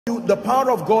The power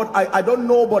of God, I don't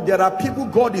know, but there are people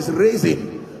God is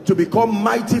raising to become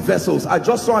mighty vessels. I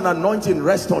just saw an anointing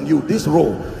rest on you, this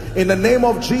role. In the name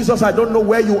of Jesus, I don't know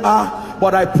where you are,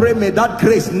 but I pray may that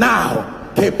grace now,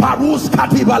 let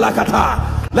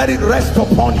it rest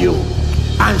upon you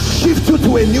and shift you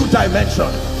to a new dimension.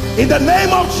 In the name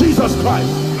of Jesus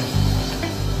Christ.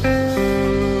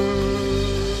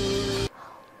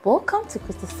 Welcome to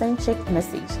Christocentric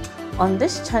Message. On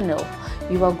this channel,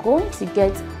 you are going to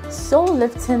get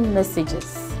soul-lifting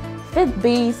messages,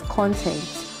 faith-based content,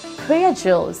 prayer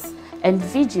drills, and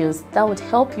videos that would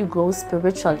help you grow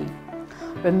spiritually.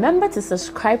 Remember to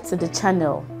subscribe to the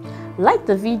channel, like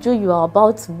the video you are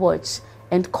about to watch,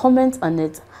 and comment on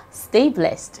it. Stay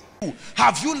blessed.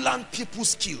 Have you learned people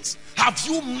skills? Have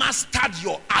you mastered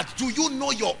your art? Do you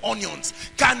know your onions?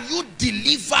 Can you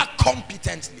deliver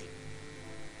competently?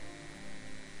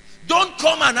 Don't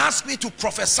come and ask me to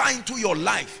prophesy into your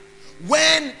life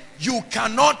when you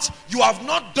have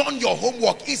not done your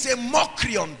homework. It's a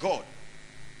mockery on God.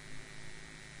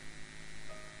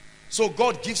 So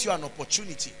God gives you an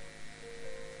opportunity.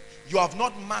 You have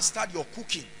not mastered your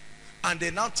cooking, and they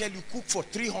now tell you cook for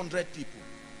 300 people.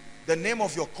 The name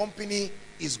of your company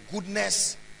is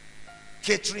Goodness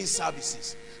Catering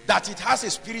Services. That it has a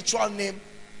spiritual name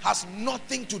has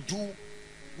nothing to do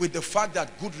with the fact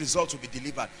that good results will be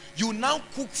delivered. You now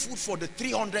cook food for the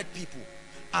 300 people,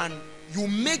 and you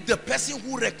make the person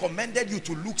who recommended you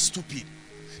to look stupid.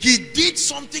 He did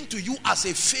something to you as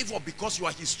a favor because you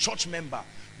are his church member,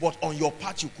 but on your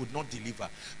part you could not deliver.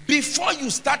 Before you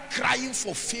start crying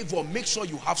for favor, make sure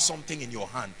you have something in your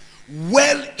hand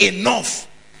well enough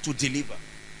to deliver.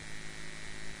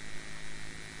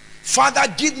 Father,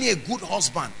 give me a good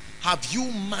husband. Have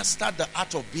you mastered the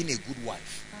art of being a good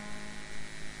wife?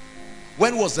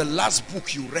 When was the last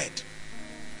book you read?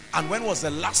 And when was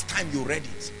the last time you read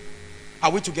it?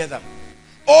 Are we together?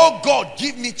 Oh God,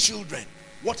 give me children.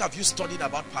 What have you studied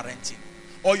about parenting?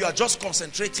 Or you are just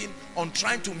concentrating on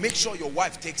trying to make sure your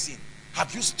wife takes in?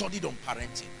 Have you studied on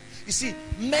parenting? You see,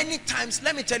 many times,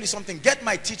 let me tell you something. Get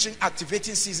my teaching,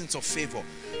 Activating Seasons of Favor.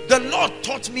 The Lord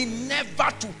taught me never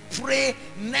to pray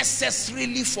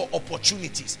necessarily for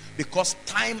opportunities, because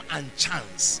time and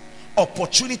chance,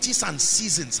 opportunities and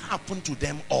seasons happen to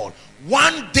them all.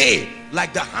 One day,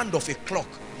 like the hand of a clock,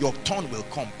 your turn will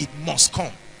come. It must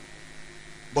come.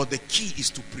 But the key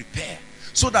is to prepare,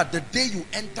 so that the day you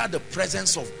enter the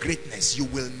presence of greatness, you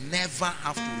will never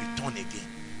have to return again.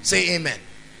 Say amen.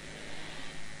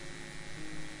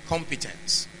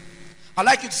 Competence. I'd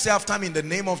like you to say after me, in the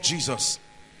name of Jesus,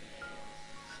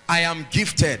 I am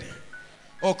gifted.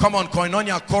 Oh, come on,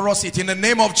 Koinonia, chorus it. In the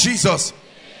name of Jesus,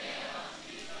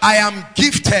 I am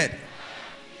gifted.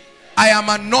 I am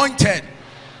anointed.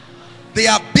 The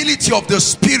ability of the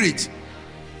Spirit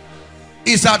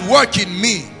is at work in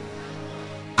me,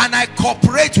 and I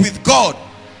cooperate with God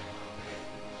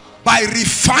by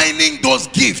refining those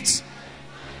gifts,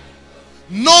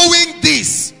 knowing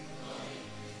this,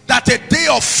 that a day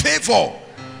of favor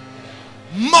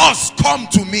must come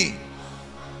to me,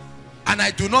 and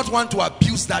I do not want to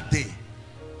abuse that day.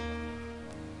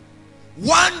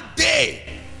 One day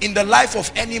in the life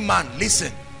of any man,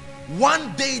 listen,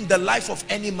 one day in the life of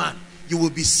any man, you will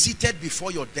be seated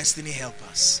before your destiny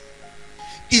helpers.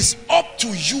 It's up to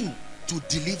you to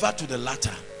deliver to the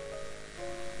latter.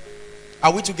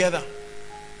 Are we together?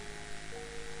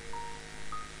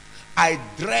 I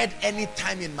dread any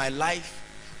time in my life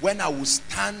when I will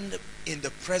stand in the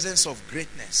presence of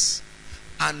greatness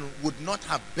and would not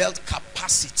have built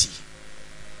capacity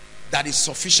that is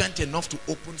sufficient enough to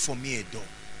open for me a door.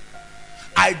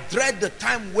 I dread the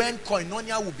time when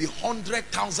Koinonia will be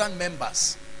 100,000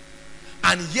 members,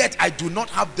 and yet I do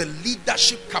not have the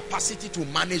leadership capacity to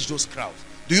manage those crowds.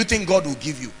 Do you think God will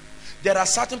give you? There are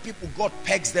certain people God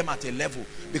pegs them at a level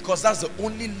because that's the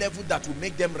only level that will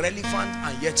make them relevant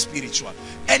and yet spiritual.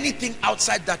 Anything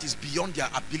outside that is beyond their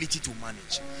ability to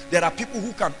manage. There are people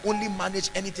who can only manage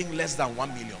anything less than 1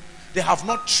 million. They have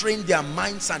not trained their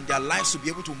minds and their lives to be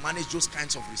able to manage those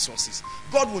kinds of resources.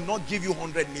 God will not give you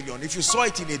 100 million. If you saw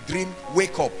it in a dream,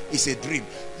 wake up. It's a dream.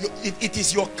 It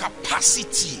is your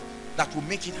capacity that will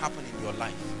make it happen in your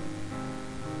life.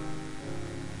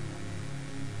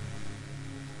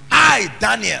 I,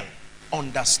 Daniel,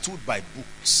 understood by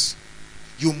books.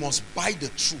 You must buy the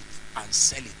truth and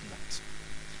sell it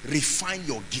not. Refine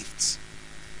your gifts.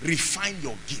 Refine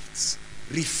your gifts.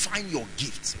 Refine your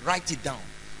gifts. Write it down.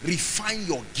 Refine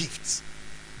your gifts.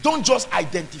 Don't just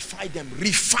identify them.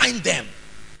 Refine them.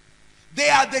 They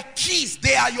are the keys.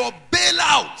 They are your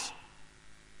bailout.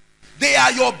 They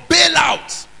are your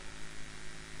bailout.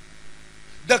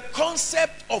 The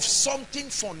concept of something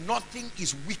for nothing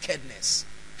is wickedness.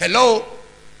 Hello?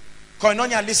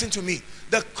 Koinonia, listen to me.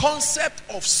 The concept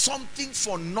of something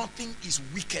for nothing is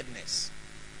wickedness.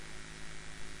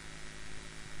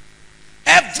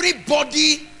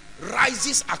 Everybody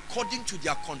rises according to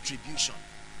their contribution.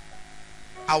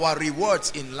 Our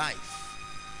rewards in life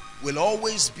will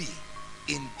always be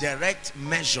in direct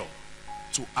measure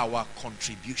to our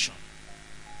contribution.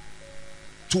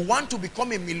 To want to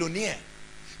become a millionaire,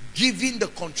 giving the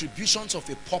contributions of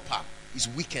a pauper is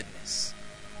wickedness.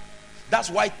 That's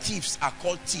why thieves are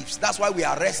called thieves. That's why we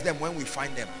arrest them when we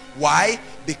find them. Why?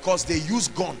 Because they use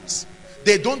guns.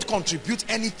 They don't contribute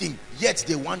anything, yet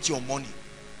they want your money.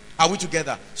 Are we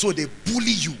together? So they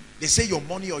bully you. They say your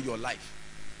money or your life.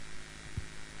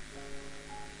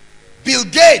 Bill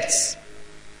Gates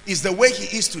is the way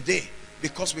he is today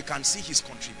because we can see his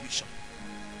contribution.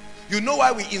 You know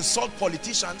why we insult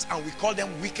politicians and we call them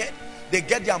wicked? They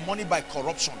get their money by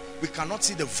corruption. We cannot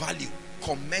see the value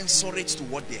commensurate to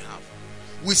what they have.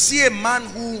 We see a man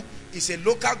who is a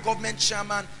local government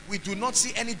chairman. We do not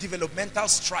see any developmental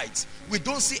strides. We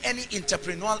don't see any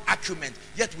entrepreneurial acumen,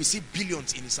 yet we see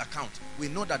billions in his account. We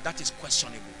know that that is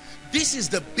questionable. This is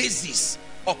the basis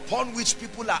upon which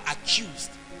people are accused.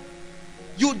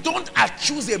 You don't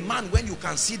accuse a man when you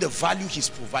can see the value he's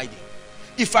providing.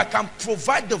 If I can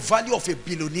provide the value of a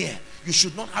billionaire, you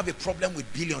should not have a problem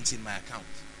with billions in my account.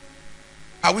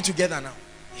 Are we together now?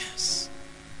 Yes.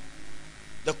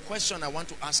 The question I want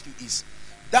to ask you is,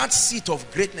 that seat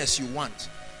of greatness you want,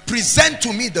 present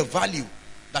to me the value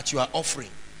that you are offering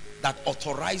that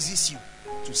authorizes you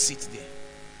to sit there.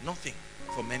 Nothing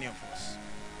for many of us.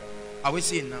 Are we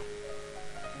seeing now?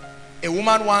 A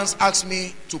woman once asked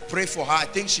me to pray for her. I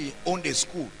think she owned a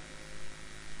school.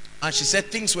 And she said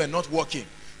things were not working.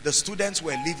 The students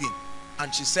were leaving.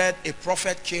 And she said a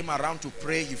prophet came around to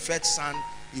pray. He fed sand.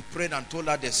 He prayed and told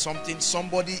her there's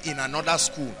somebody in another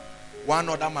school. One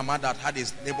other mama that had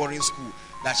his neighboring school.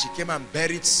 That she came and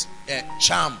buried a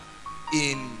charm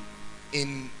in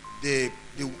the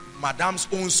madam's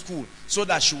own school so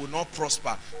that she would not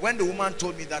prosper. When the woman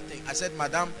told me that thing, I said,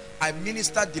 Madam, I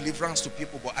minister deliverance to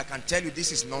people, but I can tell you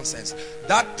this is nonsense.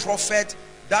 That prophet,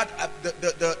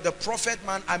 the prophet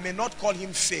man, I may not call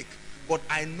him fake, but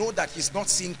I know that he's not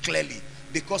seeing clearly,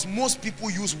 because most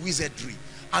people use wizardry,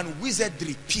 and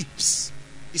wizardry peeps.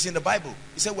 It's in the Bible.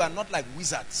 He said we are not like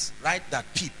wizards, right, that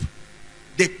peep.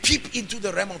 They peep into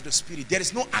the realm of the spirit. There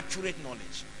is no accurate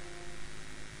knowledge.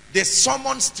 They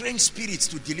summon strange spirits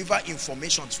to deliver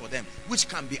informations for them, which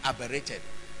can be aberrated.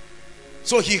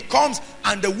 So he comes,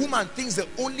 and the woman thinks the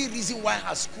only reason why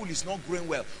her school is not growing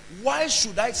well, why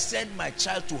should I send my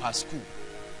child to her school?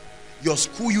 Your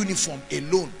school uniform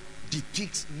alone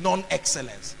depicts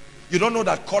non-excellence. You don't know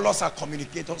that colors are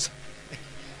communicators?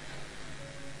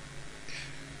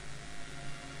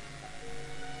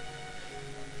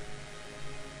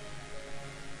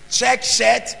 Check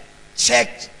shirt,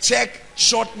 check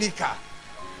short knicker.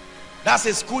 That's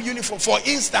a school uniform, for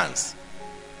instance.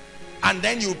 And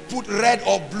then you put red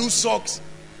or blue socks,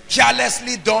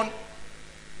 carelessly done,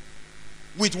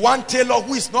 with one tailor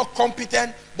who is not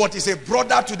competent but is a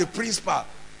brother to the principal.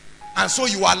 And so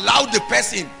you allow the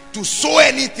person to sew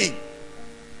anything.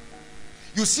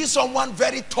 You see someone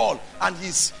very tall and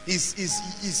his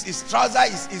trouser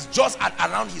is just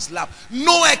around his lap.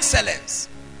 No excellence.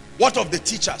 What of the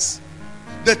teachers?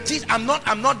 I'm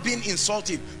not being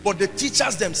insultive, but the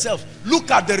teachers themselves,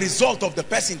 look at the result of the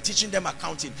person teaching them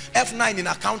accounting. F9 in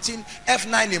accounting,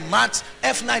 F9 in maths,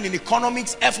 F9 in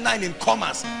economics, F9 in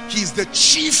commerce. He's the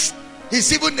chief.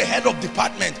 He's even the head of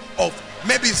department of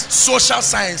maybe social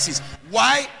sciences.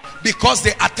 Why? Because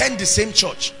they attend the same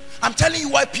church. I'm telling you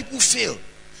why people fail.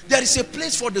 There is a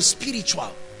place for the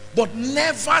spiritual, but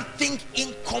never think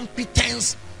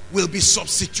incompetence will be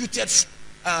substituted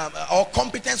or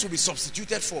competence will be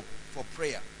substituted for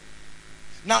prayer.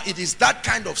 Now it is that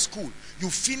kind of school.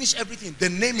 You finish everything, the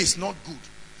name is not good.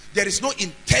 There is no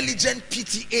intelligent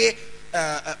PTA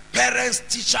parents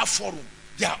teacher forum.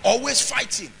 They are always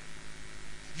fighting.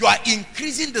 You are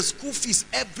increasing the school fees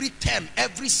every term,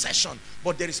 every session,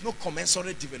 but there is no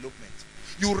commensurate development.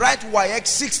 You write WAEC,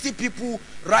 60 people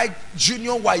write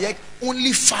junior WAEC,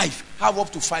 only 5 have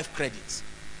up to 5 credits.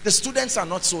 The students are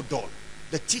not so dull.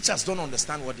 The teachers don't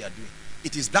understand what they are doing.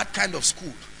 It is that kind of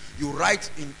school. You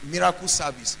write in miracle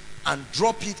service and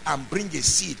drop it and bring a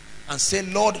seed and say,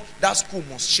 Lord, that school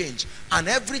must change. And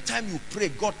every time you pray,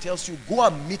 God tells you, go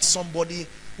and meet somebody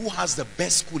who has the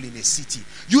best school in a city.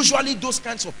 Usually those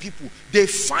kinds of people, they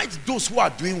fight those who are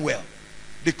doing well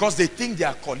because they think they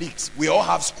are colleagues. We all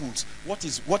have schools. What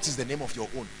is the name of your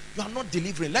own? You are not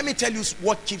delivering. Let me tell you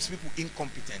what keeps people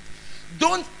incompetent.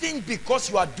 Don't think because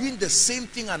you are doing the same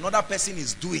thing another person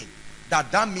is doing,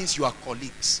 that means you are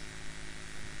colleagues.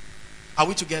 Are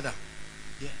we together?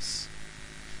 Yes.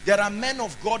 There are men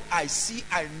of God I see,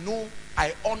 I know,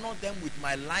 I honor them with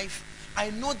my life.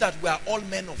 I know that we are all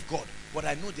men of God, but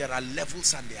I know there are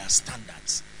levels and there are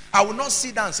standards. I will not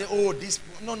sit down and say, oh, this,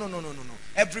 no.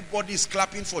 Everybody is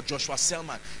clapping for Joshua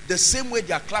Selman. The same way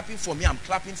they are clapping for me, I'm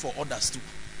clapping for others too.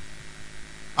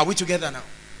 Are we together now?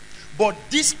 But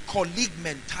this colleague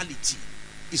mentality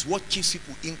is what keeps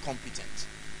people incompetent.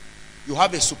 You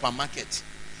have a supermarket,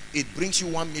 it brings you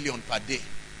 1 million per day.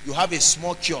 You have a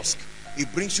small kiosk,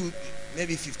 it brings you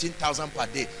maybe 15,000 per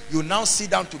day. You now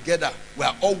sit down together, we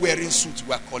are all wearing suits,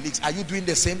 we are colleagues. Are you doing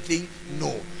the same thing?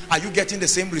 No. Are you getting the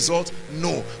same result?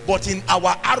 No. But in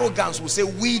our arrogance, we say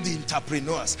we the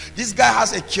entrepreneurs. This guy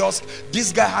has a kiosk,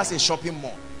 this guy has a shopping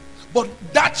mall. But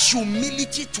that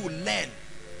humility to learn.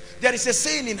 There is a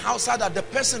saying in Hausa that the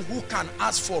person who can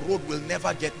ask for road will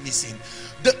never get missing.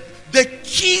 The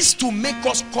keys to make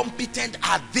us competent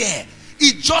are there.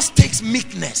 It just takes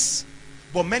meekness.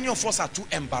 But many of us are too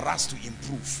embarrassed to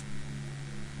improve.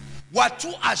 We are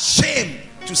too ashamed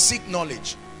to seek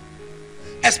knowledge.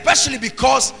 Especially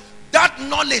because that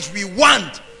knowledge we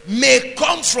want may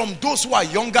come from those who are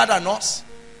younger than us,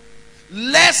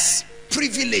 less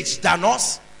privileged than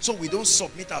us, so we don't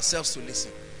submit ourselves to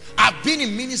listen. I've been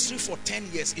in ministry for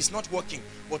 10 years. It's not working.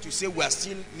 But you say we are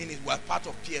still ministry. We are part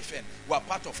of PFN. We are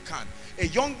part of CAN. A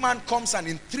young man comes and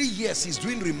in 3 years he's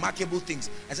doing remarkable things.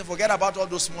 I say, forget about all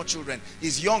those small children.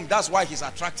 He's young. That's why he's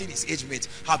attracting his age mates.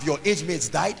 Have your age mates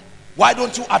died? Why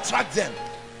don't you attract them?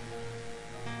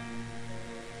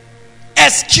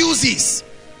 Excuses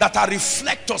that are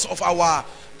reflectors of our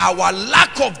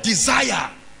lack of desire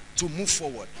to move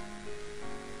forward.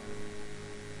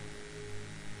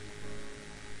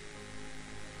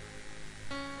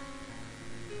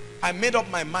 I made up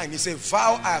my mind. It's a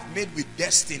vow I have made with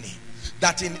destiny,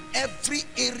 that in every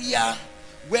area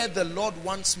where the Lord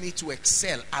wants me to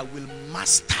excel, I will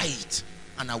master it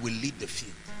and I will lead the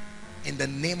field. In the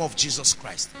name of Jesus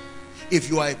Christ. If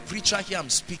you are a preacher here, I'm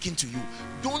speaking to you.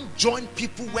 Don't join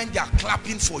people when they are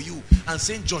clapping for you and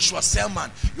saying, Joshua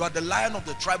Selman, you are the Lion of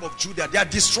the tribe of Judah. They are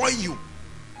destroying you.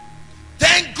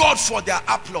 Thank God for their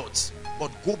applause.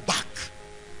 But go back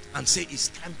and say, it's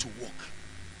time to walk.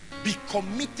 Be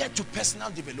committed to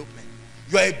personal development.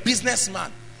 You are a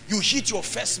businessman. You hit your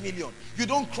first million. You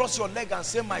don't cross your leg and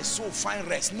say, my soul, find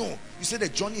rest. No. You say the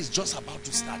journey is just about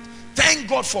to start. Thank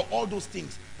God for all those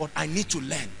things. But I need to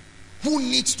learn. Who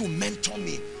needs to mentor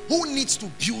me? Who needs to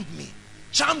build me?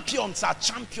 Champions are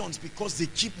champions because they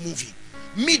keep moving.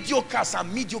 Mediocres are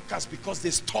mediocres because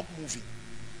they stop moving.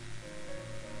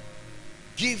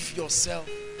 Give yourself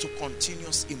to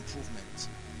continuous improvement.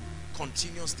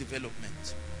 Continuous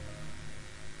development.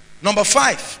 Number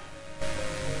 5.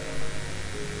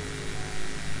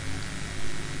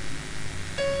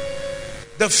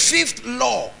 The 5th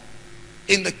law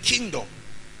in the kingdom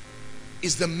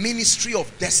is the ministry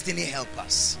of destiny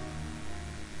helpers.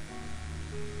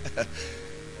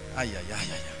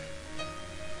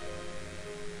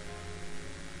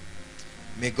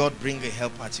 May God bring a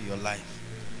helper to your life.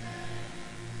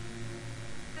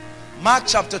 Mark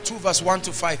chapter 2 verse 1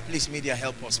 to 5. Please, media,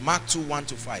 help us. Mark 2, 1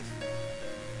 to 5.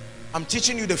 I'm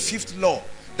teaching you the 5th law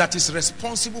that is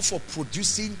responsible for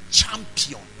producing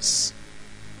champions,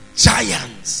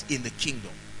 giants in the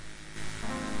kingdom.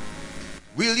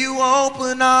 Will you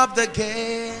open up the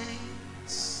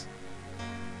gates?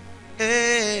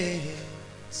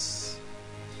 Yes.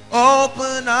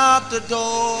 Open up the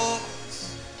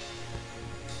doors.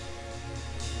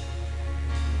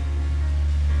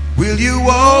 Will you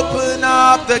open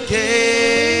up the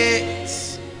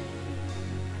gates?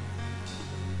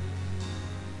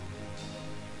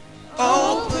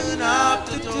 Open up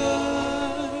the door.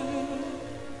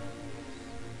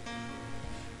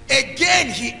 Again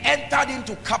he entered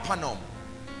into Capernaum.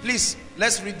 Please,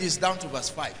 let's read this down to verse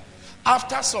 5.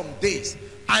 After some days,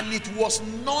 and it was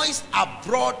noised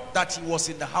abroad that he was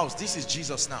in the house. This is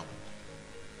Jesus now.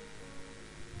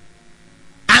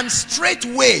 And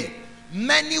straightway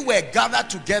many were gathered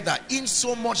together, in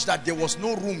so much that there was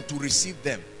no room to receive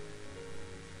them.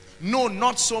 No,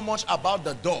 not so much about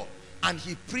the door. And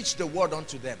he preached the word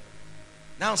unto them.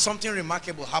 Now something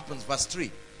remarkable happens. Verse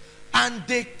 3. And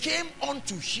they came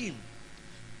unto him.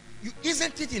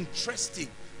 Isn't it interesting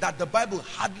that the Bible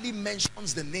hardly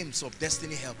mentions the names of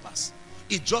destiny helpers?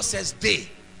 It just says they,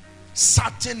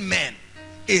 certain men,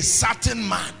 a certain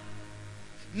man.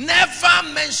 Never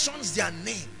mentions their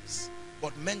names,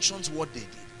 but mentions what they did.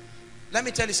 Let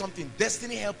me tell you something.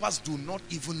 Destiny helpers do not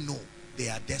even know they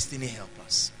are destiny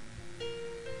helpers.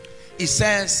 It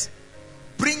says,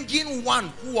 bringing one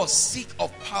who was sick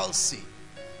of palsy,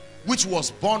 which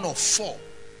was born of 4.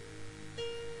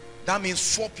 That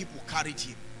means 4 people carried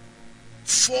him.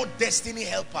 4 destiny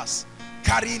helpers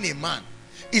carrying a man.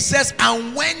 It says,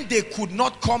 and when they could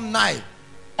not come nigh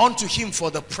unto him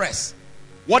for the press,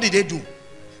 what did they do?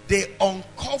 They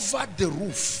uncovered the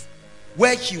roof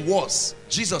where he was,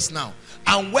 Jesus now.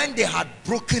 And when they had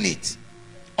broken it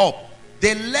up,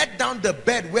 they let down the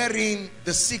bed wherein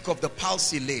the sick of the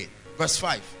palsy lay. Verse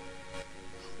 5.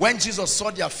 When Jesus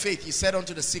saw their faith, he said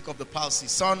unto the sick of the palsy,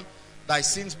 son, thy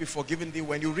sins be forgiven thee.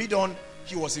 When you read on,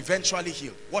 he was eventually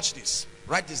healed. Watch this.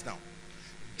 Write this down.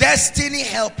 Destiny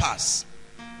helpers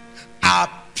are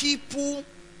people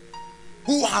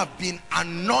who have been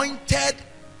anointed,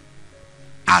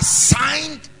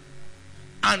 assigned,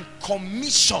 and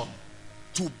commissioned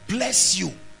to bless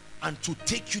you and to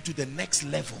take you to the next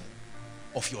level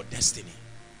of your destiny.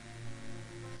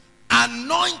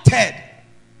 Anointed,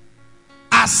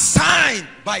 assigned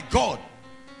by God,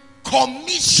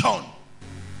 commissioned.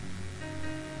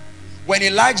 When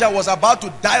Elijah was about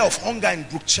to die of hunger in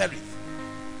Brook Cherith,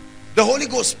 the Holy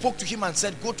Ghost spoke to him and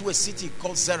said, go to a city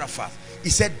called Zarephath. He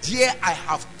said, there I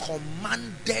have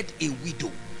commanded a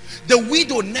widow. The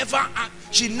widow never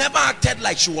acted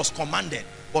like she was commanded.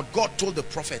 But God told the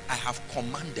prophet, I have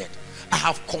commanded. I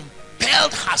have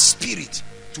compelled her spirit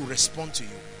to respond to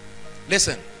you.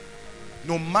 Listen,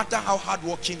 no matter how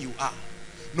hardworking you are,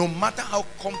 no matter how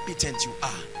competent you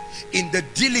are, in the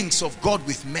dealings of God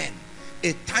with men,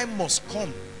 a time must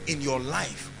come in your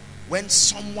life when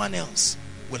someone else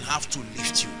will have to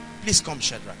lift you. Please come,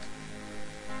 Shadrach.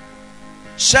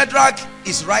 Shadrach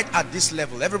is right at this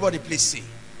level. Everybody please see.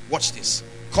 Watch this.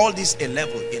 Call this a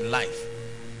level in life.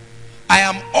 I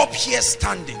am up here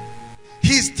standing.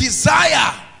 His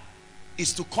desire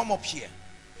is to come up here.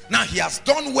 Now he has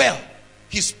done well.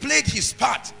 He's played his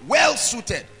part, well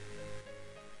suited.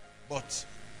 But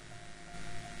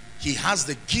he has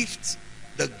the gift,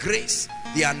 the grace,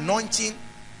 the anointing,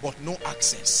 but no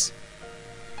access.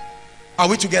 Are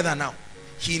we together now?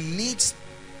 He needs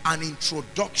an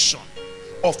introduction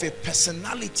of a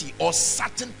personality or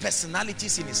certain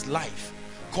personalities in his life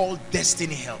called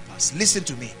destiny helpers. Listen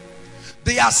to me.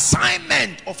 The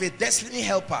assignment of a destiny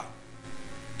helper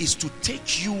is to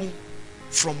take you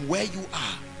from where you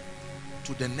are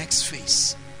to the next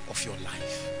phase of your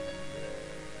life.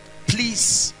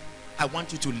 Please, I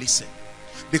want you to listen,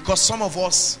 because some of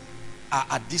us are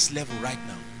at this level right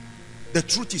now. The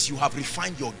truth is, you have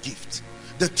refined your gift.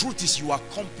 The truth is, you are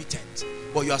competent,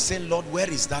 but you are saying, Lord, where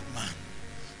is that man?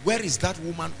 Where is that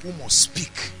woman who must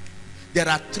speak? There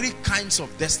are 3 kinds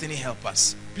of destiny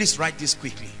helpers. Please write this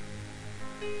quickly.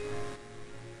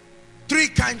 3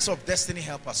 kinds of destiny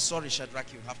helpers. Sorry,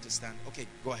 Shadrach, you have to stand. Okay,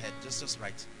 go ahead. Just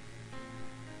write.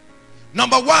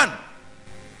 Number 1,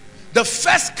 the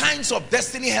first kinds of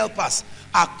destiny helpers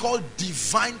are called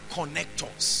divine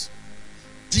connectors.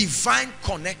 Divine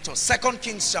connectors. 2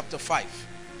 Kings chapter 5.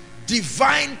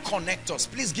 Divine connectors.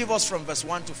 Please give us from verse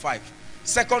 1 to 5.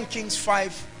 2 Kings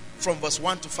 5 from verse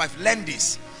 1 to 5. Learn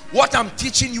this. What I'm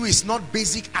teaching you is not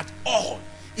basic at all.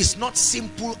 It's not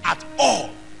simple at all.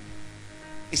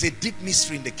 It's a deep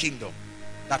mystery in the kingdom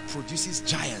that produces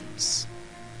giants.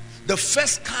 The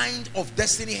first kind of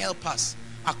destiny helpers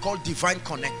are called divine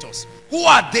connectors. Who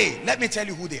are they? Let me tell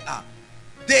you who they are.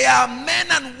 They are men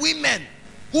and women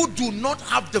who do not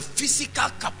have the physical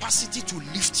capacity to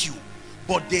lift you,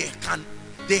 but they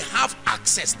have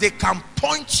access. They can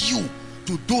point you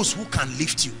to those who can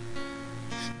lift you.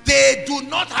 They do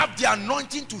not have the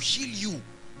anointing to heal you,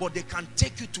 but they can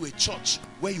take you to a church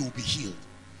where you will be healed.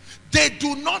 They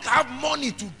do not have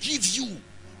money to give you,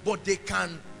 but they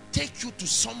can take you to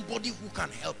somebody who can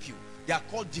help you. They are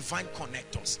called divine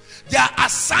connectors. Their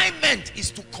assignment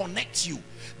is to connect you.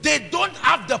 They don't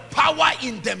have the power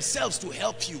in themselves to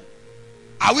help you.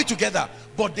 Are we together?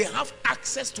 But they have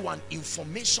access to an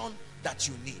information that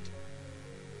you need.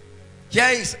 Here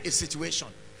is a situation.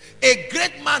 A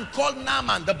great man called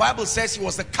Naaman, the Bible says he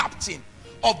was the captain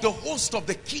of the host of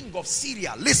the king of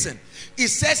Syria. Listen, it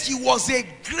says he was a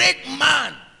great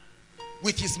man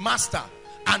with his master,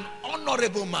 an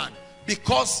honorable man,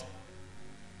 because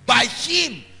by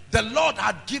him the Lord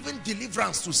had given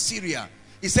deliverance to Syria.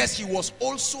 It says he was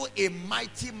also a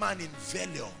mighty man in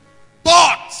valor,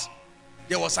 but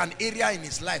there was an area in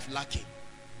his life lacking.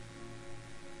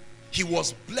 He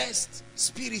was blessed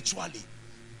spiritually,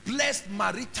 blessed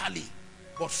maritally,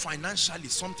 but financially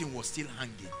something was still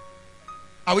hanging.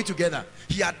 Are we together?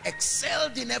 He had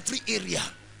excelled in every area,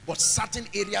 but certain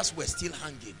areas were still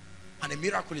hanging. and a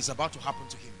miracle is about to happen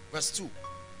to him. Verse 2.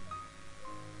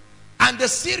 And the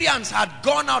Syrians had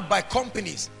gone out by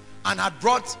companies and had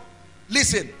brought,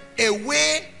 listen,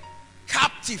 away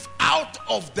captive out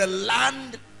of the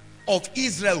land of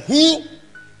Israel, who?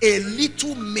 A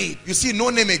little maid. You see, no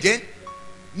name again.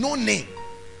 No name.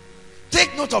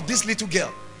 Take note of this little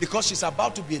girl, because she's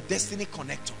about to be a destiny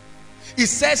connector. It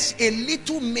says a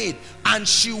little maid, and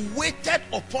she waited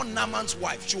upon Naaman's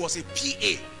wife. She was a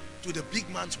PA to the big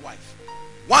man's wife.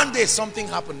 One day something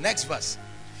happened. Next verse.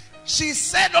 She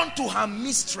said unto her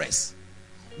mistress,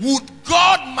 would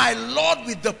God my Lord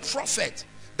with the prophet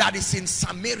that is in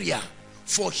Samaria,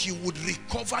 for he would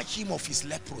recover him of his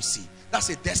leprosy. That's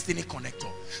a destiny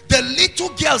connector. The little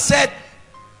girl said,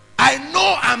 I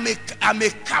know I'm a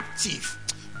captive,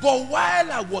 but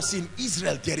while I was in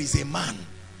Israel, there is a man.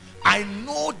 I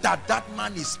know that that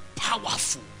man is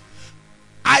powerful.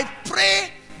 I pray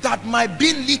that my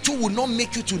being little will not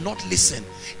make you to not listen.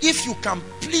 If you can,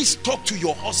 please talk to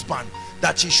your husband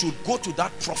that he should go to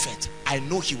that prophet. I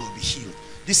know he will be healed.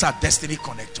 These are destiny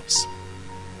connectors.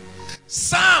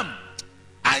 Sam,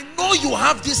 I know you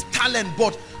have this talent,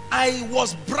 but I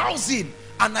was browsing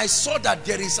and I saw that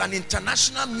there is an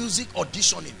international music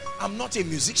auditioning. I'm not a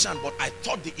musician, but I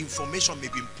thought the information may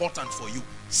be important for you.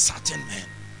 Certain men.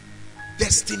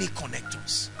 Destiny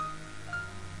connectors.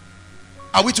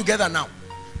 Are we together now?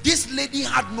 This lady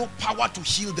had no power to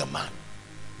heal the man,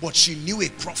 but she knew a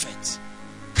prophet.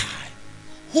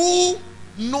 Who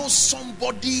knows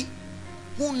somebody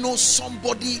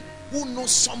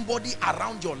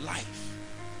around your life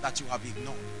that you have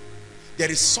ignored?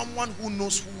 There is someone who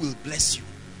knows who will bless you,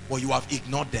 but you have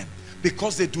ignored them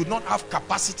because they do not have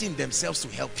capacity in themselves to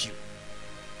help you.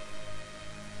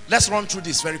 Let's run through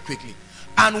this very quickly.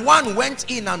 And one went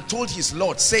in and told his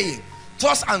Lord, saying,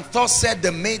 thus and thus said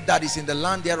the maid that is in the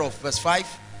land thereof. Verse 5.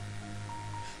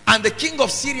 And the king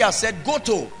of Syria said,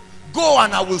 go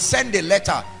and I will send a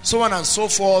letter, so on and so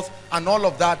forth, and all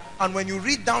of that. And when you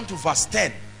read down to verse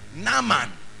 10, Naaman,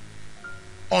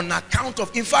 on account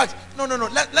of, in fact, no,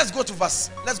 let's go to verse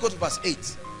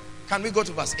 8. Can we go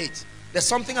to verse 8? There's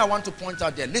something I want to point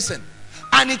out there. Listen.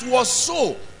 And it was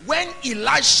so, when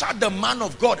Elisha the man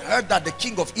of God heard that the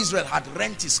king of Israel had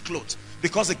rent his clothes,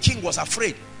 because the king was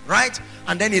afraid, right?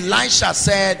 And then Elisha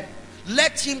said,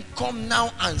 let him come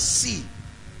now and see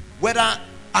whether,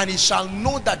 and he shall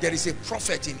know that there is a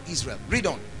prophet in Israel. Read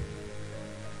on.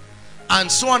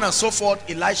 And so on and so forth.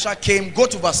 Elisha came. Go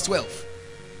to verse 12.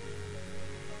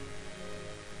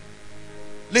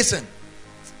 Listen.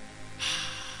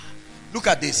 Look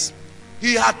at this.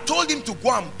 He had told him to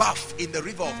go and bath in the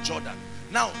river of Jordan.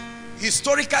 Now,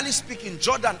 historically speaking,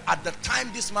 Jordan at the time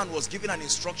this man was given an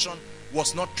instruction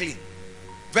was not clean.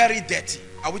 Very dirty.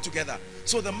 Are we together?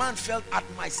 So the man felt, at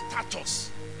my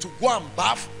status, to go and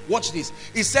bath. Watch this.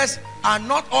 It says, are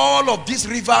not all of these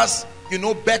rivers, you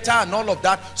know, better and all of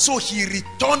that? So he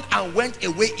returned and went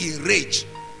away in rage.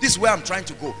 This is where I'm trying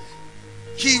to go.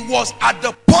 He was at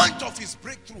the point of his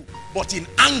breakthrough, but in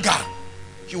anger,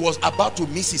 he was about to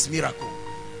miss his miracle.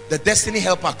 The destiny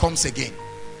helper comes again.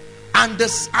 And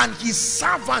his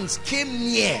servants came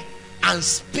near and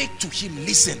spake to him,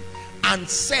 listen, and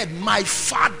said, my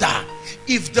father,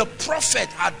 if the prophet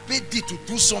had bade thee to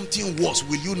do something worse,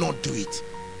 will you not do it?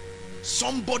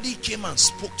 Somebody came and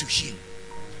spoke to him.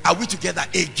 Are we together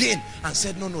again? And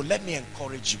said, no, let me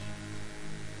encourage you.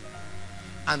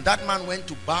 And that man went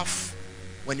to bath.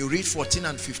 When you read 14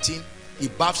 and 15, he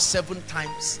bathed 7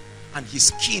 times, and his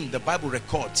skin, the Bible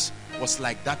records, was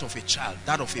like that of a child,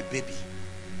 that of a baby.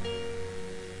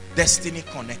 Destiny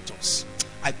connectors.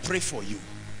 I pray for you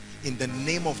in the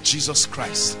name of Jesus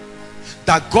Christ,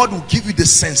 that God will give you the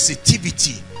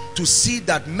sensitivity to see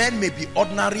that men may be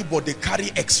ordinary, but they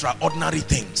carry extraordinary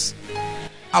things.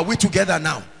 Are we together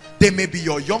now? They may be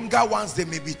your younger ones, they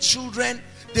may be children,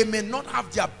 they may not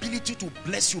have the ability to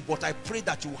bless you, but I pray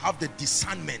that you have the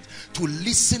discernment to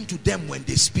listen to them when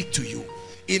they speak to you,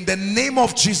 in the name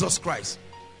of Jesus Christ.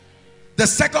 The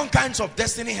second kinds of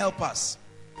destiny helpers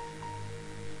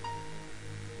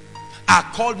are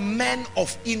called men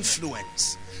of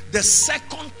influence. The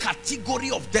second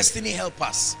category of destiny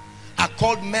helpers are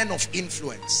called men of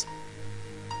influence.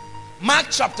 Mark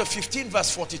chapter 15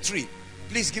 verse 43.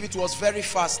 Please give it to us very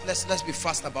fast. Let's be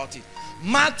fast about it.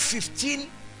 Mark 15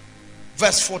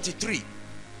 verse 43.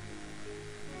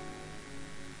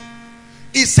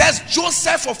 It says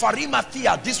Joseph of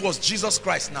Arimathea. This was Jesus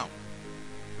Christ now,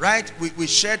 right? We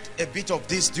shared a bit of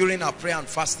this during our prayer and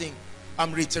fasting.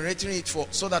 I'm reiterating it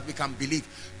so that we can believe.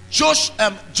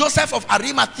 Joseph of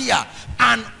Arimathea,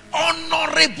 an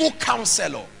honorable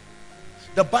counselor.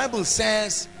 The Bible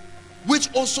says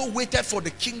which also waited for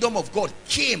the kingdom of God,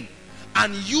 came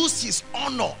and used his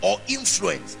honor or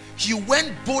influence. He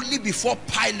went boldly before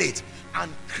Pilate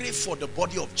and craved for the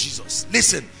body of Jesus.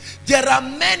 Listen, there are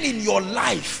men in your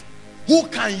life who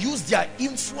can use their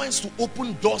influence to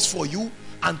open doors for you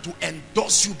and to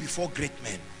endorse you before great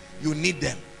men. You need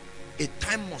them. A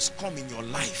time must come in your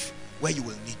life where you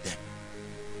will need them.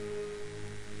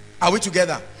 Are we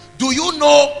together? Do you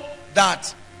know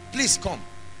that? Please come.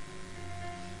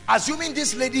 Assuming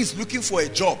this lady is looking for a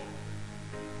job.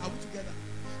 Are we together?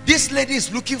 This lady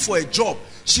is looking for a job.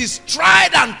 She's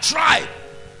tried and tried.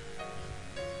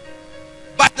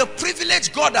 But the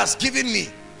privilege God has given me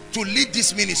to lead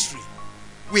this ministry,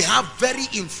 we have very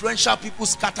influential people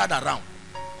scattered around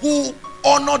who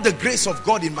honor the grace of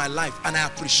God in my life, and I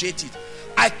appreciate it.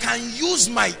 I can use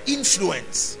my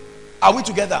influence, are we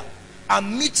together,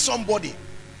 and meet somebody,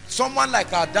 someone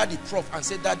like our daddy prof, and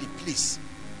say, daddy, please,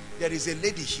 there is a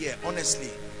lady here, honestly,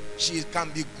 she can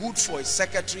be good for a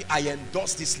secretary. I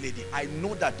endorse this lady. I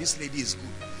know that this lady is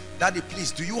good. Daddy,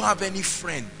 please, do you have any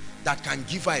friend that can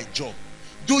give her a job?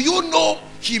 Do you know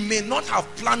he may not have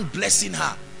planned blessing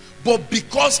her, but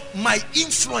because my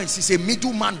influence is a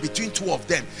middleman between two of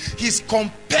them, he's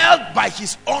compelled by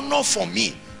his honor for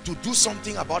me to do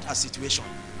something about her situation,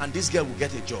 and this girl will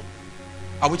get a job.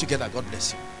 Are we together? God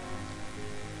bless you.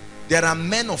 There are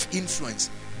men of influence,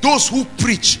 those who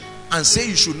preach and say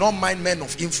you should not mind men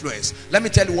of influence. Let me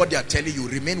tell you what they are telling you: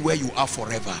 remain where you are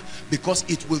forever, because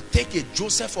it will take a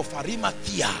Joseph of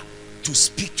Arimathea to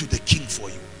speak to the king for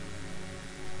you.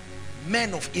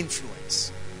 Men of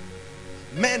influence.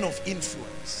 Men of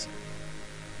influence.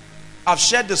 I've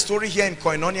shared the story here in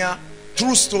Koinonia,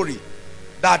 true story,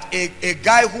 that a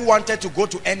guy who wanted to go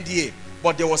to NDA,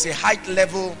 but there was a height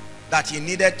level that he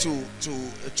needed to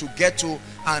get to,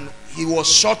 and he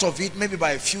was short of it maybe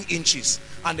by a few inches,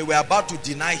 and they were about to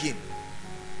deny him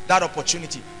that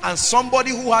opportunity. And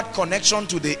somebody who had connection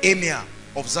to the emir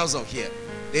of Zazzau here,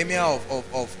 the emir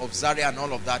of Zaria and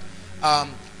all of that,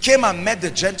 came and met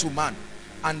the gentleman,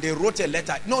 and they wrote a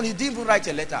letter. No, he didn't even write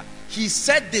a letter. He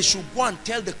said they should go and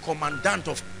tell the commandant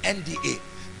of NDA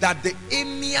that the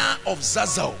emir of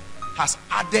Zazzau has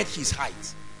added his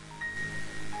height.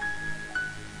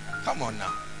 Come on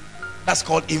now. That's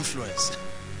called influence.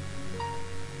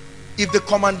 If the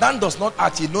commandant does not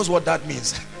act, he knows what that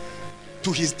means.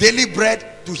 To his daily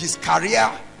bread, to his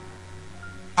career.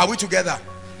 Are we together?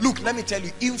 Look, let me tell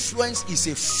you, influence is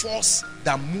a force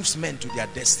that moves men to their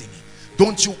destiny.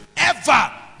 Don't you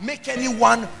ever make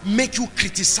anyone make you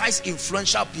criticize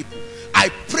influential people. I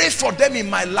pray for them in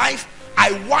my life.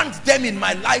 I want them in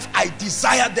my life. I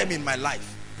desire them in my life.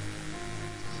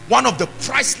 One of the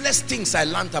priceless things I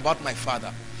learned about my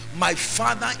father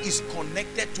is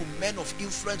connected to men of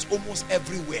influence almost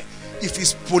everywhere. If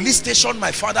it's police station,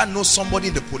 my father knows somebody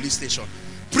in the police station.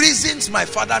 Prisons, my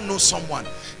father knows someone.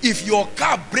 If your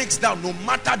car breaks down, no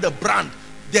matter the brand,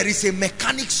 there is a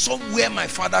mechanic somewhere my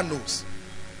father knows.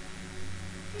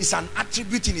 It's an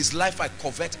attribute in his life I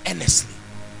covet earnestly.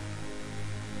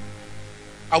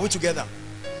 Are we together?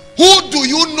 Who do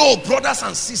you know, brothers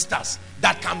and sisters,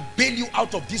 that can bail you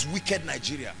out of this wicked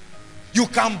Nigeria? You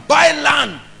can buy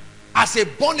land as a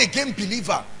born-again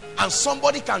believer, and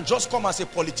somebody can just come as a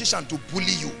politician to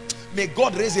bully you. May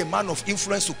God raise a man of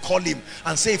influence to call him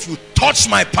and say, if you touch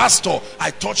my pastor,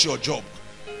 I touch your job.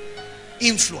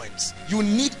 Influence. You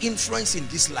need influence in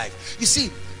this life. You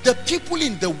see, the people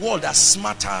in the world are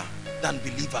smarter than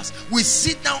believers. We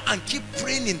sit down and keep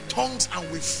praying in tongues and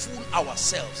we fool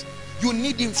ourselves. You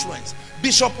need influence.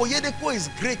 Bishop Oyedepo is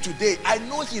great today. I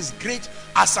know he's great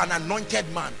as an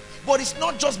anointed man, but it's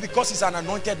not just because he's an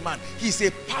anointed man. He's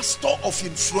a pastor of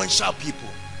influential people.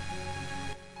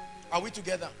 Are we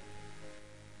together?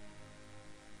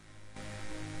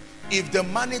 If the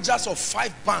managers of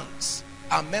 5 banks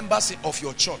are members of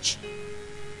your church,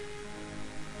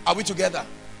 are we together?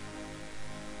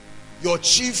 Your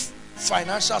chief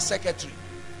financial secretary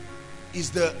is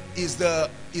the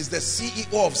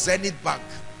CEO of Zenith Bank.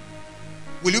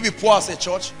 Will you be poor as a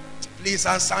church? Please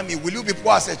answer me. Will you be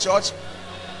poor as a church?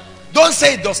 Don't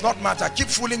say it does not matter. Keep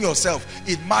fooling yourself.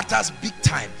 It matters big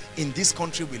time in this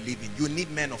country we live in. You need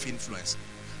men of influence.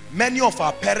 Many of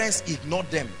our parents ignore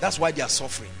them. That's why they are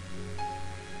suffering.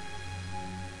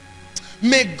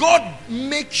 May God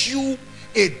make you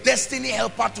a destiny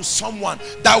helper to someone,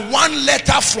 that one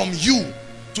letter from you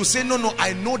to say, no,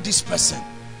 I know this person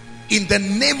in the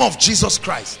name of Jesus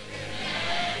Christ.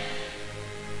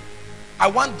 I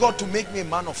want God to make me a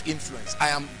man of influence. I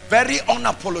am very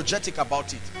unapologetic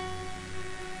about it.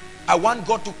 I want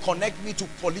God to connect me to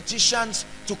politicians,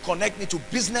 to connect me to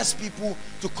business people,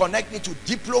 to connect me to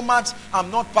diplomats. I'm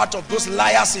not part of those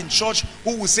liars in church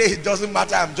who will say it doesn't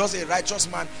matter, I'm just a righteous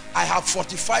man. I have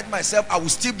fortified myself. I will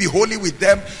still be holy with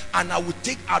them, and I will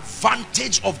take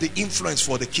advantage of the influence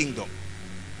for the kingdom.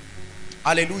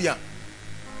 Hallelujah.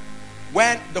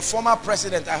 When the former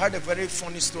president, I heard a very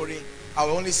funny story. I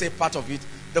will only say part of it.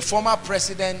 The former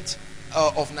president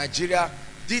of Nigeria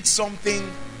did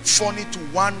something funny to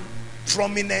one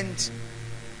prominent,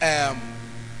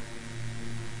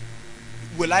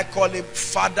 will I call him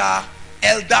father,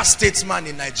 elder statesman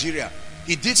in Nigeria.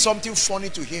 He did something funny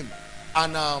to him,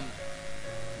 and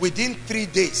within 3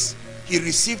 days he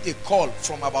received a call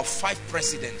from about 5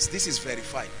 presidents. This is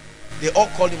verified. They all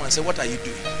called him and said, what are you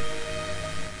doing?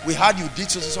 We heard you did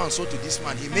so and so to this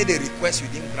man. He made a request, you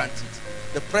didn't grant it.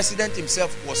 The president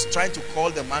himself was trying to call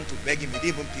the man to beg him. He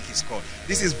didn't even pick his call.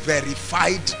 This is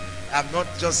verified. I'm not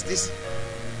just this.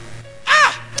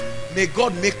 May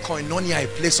God make Koinonia a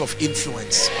place of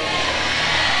influence.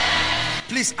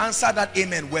 Please answer that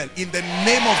amen well. In the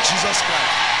name of Jesus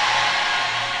Christ.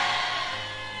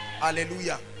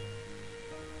 Hallelujah.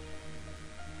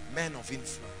 Men of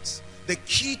influence. The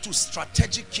key to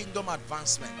strategic kingdom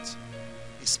advancement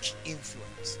is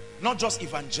influence. Not just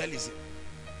evangelism.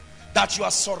 That you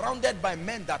are surrounded by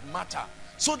men that matter,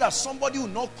 so that somebody will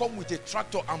not come with a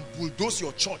tractor and bulldoze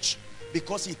your church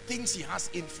because he thinks he has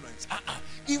influence.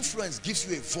 Influence gives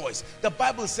you a voice. The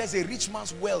Bible says a rich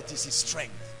man's wealth is his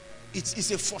strength.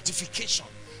 It's a fortification.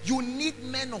 You need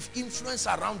men of influence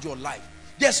around your life.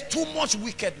 There's too much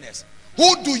wickedness.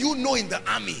 Who do you know in the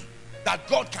army that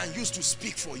God can use to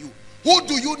speak for you? Who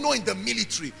do you know in the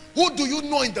military? Who do you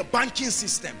know in the banking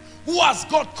system? Who has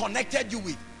God connected you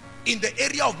with? In the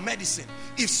area of medicine,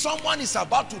 if someone is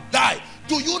about to die,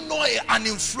 do you know an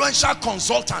influential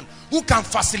consultant who can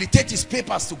facilitate his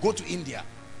papers to go to India?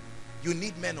 You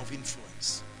need men of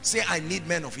influence. Say, I need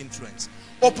men of influence.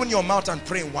 Open your mouth and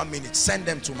pray in 1 minute. Send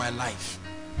them to my life.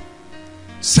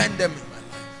 Send them in my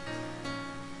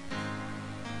life.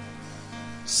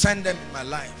 Send them in my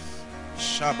life.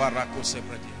 Shabarako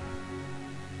sebredi.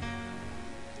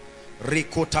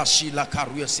 Rikota shila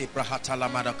karuya sebrahata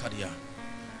lamada kadia.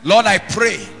 Lord, I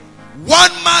pray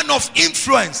one man of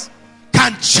influence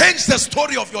can change the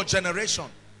story of your generation.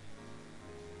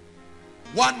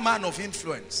 One man of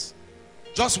influence.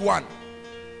 Just one.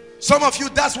 Some of you,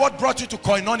 that's what brought you to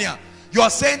Koinonia. You are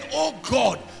saying, oh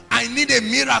God, I need a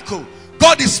miracle.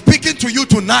 God is speaking to you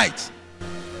tonight.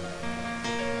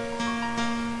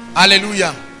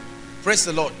 Hallelujah. Praise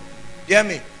the Lord. Hear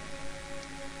me.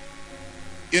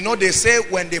 You know, they say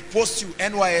when they post you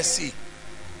NYSC,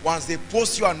 once they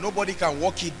post you and nobody can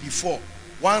walk it before,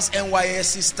 once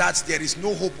NYSC starts, there is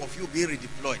no hope of you being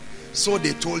redeployed. So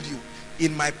they told you,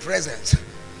 in my presence,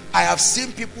 I have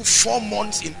seen people 4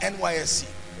 months in NYSC,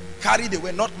 carried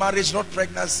away, not marriage, not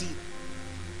pregnancy.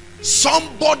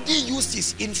 Somebody used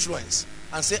his influence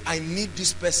and said, I need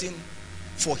this person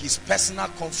for his personal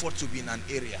comfort to be in an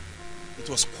area. It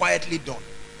was quietly done.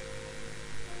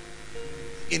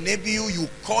 In ABU, you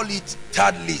call it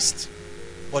third list.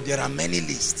 But there are many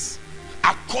lists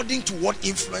according to what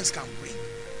influence can bring.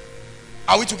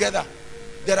 Are we together?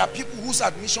 There are people whose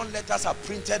admission letters are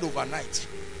printed overnight.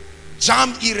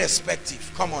 Jam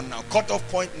irrespective. Come on now. Cut-off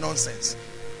point nonsense.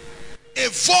 A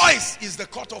voice is the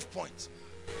cut-off point.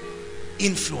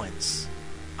 Influence.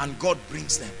 And God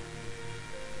brings them.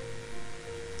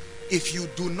 If you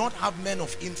do not have men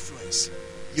of influence,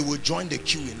 you will join the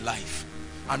queue in life.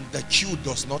 And the queue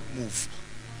does not move.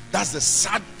 That's the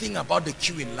sad thing about the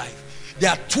queue in life. There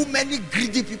are too many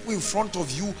greedy people in front of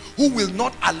you who will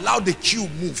not allow the queue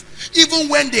move. Even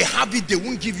when they have it, they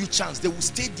won't give you chance. They will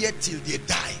stay there till they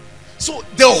die. So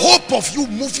the hope of you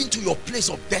moving to your place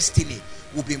of destiny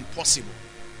will be impossible.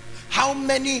 How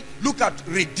many look at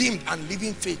redeemed and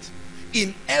living faith?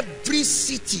 In every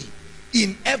city,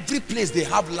 in every place they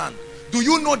have land. Do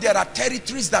you know there are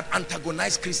territories that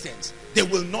antagonize Christians? They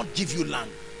will not give you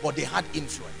land, but they had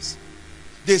influence.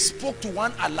 They spoke to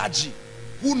one Alaji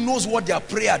who knows what their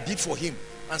prayer did for him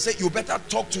and said, you better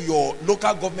talk to your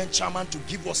local government chairman to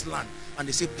give us land. And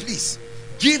they say, please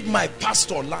give my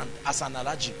pastor land as an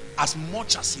Alaji as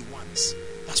much as he wants.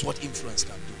 That's what influence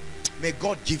can do. May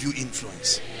God give you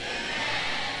influence.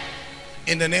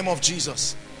 In the name of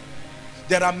Jesus.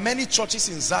 There are many churches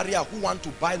in Zaria who want to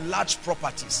buy large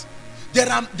properties. There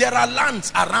are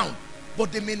lands around,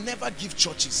 but they may never give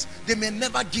churches. They may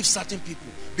never give certain people.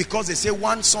 Because they say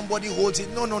once somebody holds it,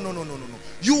 no.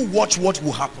 You watch what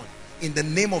will happen in the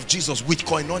name of Jesus with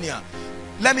Koinonia.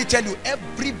 Let me tell you,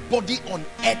 everybody on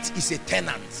earth is a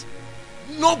tenant.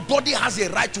 Nobody has a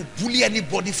right to bully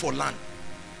anybody for land.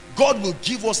 God will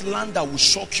give us land that will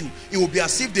shock you. It will be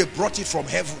as if they brought it from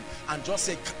heaven and just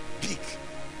say, pick.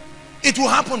 It will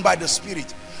happen by the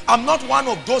Spirit. I'm not one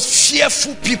of those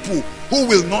fearful people who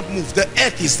will not move. The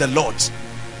earth is the Lord's.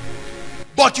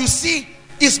 But you see,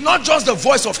 it's not just the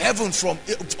voice of heaven from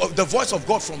the voice of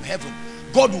God from heaven.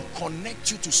 God will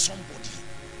connect you to somebody.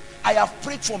 I have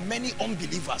prayed for many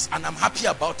unbelievers and I'm happy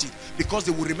about it because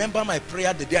they will remember my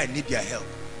prayer the day I need their help.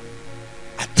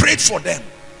 I prayed for them.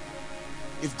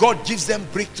 If God gives them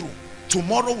breakthrough,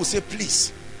 tomorrow we'll say,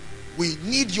 please, we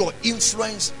need your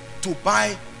influence to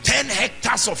buy 10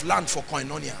 hectares of land for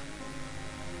Koinonia.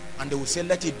 And they will say,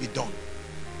 let it be done.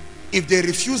 If they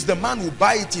refuse, the man will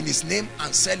buy it in his name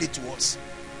and sell it to us.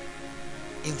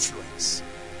 Influence.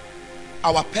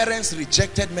 Our parents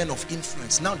rejected men of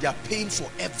influence. Now they are paying for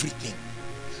everything.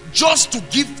 Just to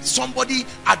give somebody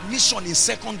admission in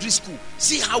secondary school.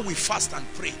 See how we fast and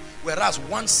pray. Whereas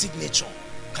one signature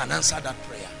can answer that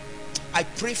prayer. I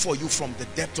pray for you from the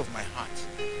depth of my heart.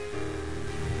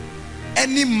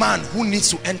 Any man who needs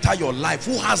to enter your life,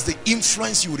 who has the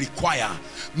influence you require,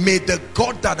 may the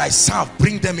God that I serve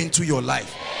bring them into your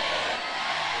life.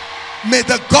 May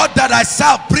the God that I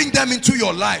serve bring them into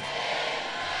your life.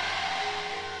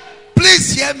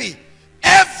 Please hear me.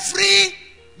 Every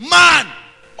man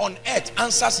on earth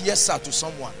answers yes sir to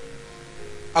someone.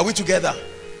 Are we together?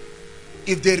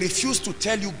 If they refuse to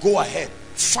tell you, go ahead.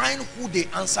 Find who they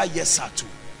answer yes sir to,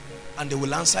 and they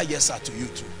will answer yes sir to you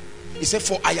too. He said,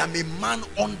 for I am a man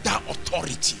under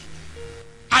authority.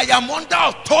 I am under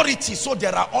authority, so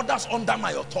there are others under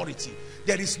my authority.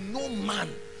 There is no man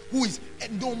who is,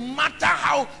 no matter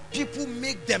how people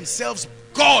make themselves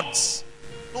gods,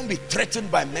 don't be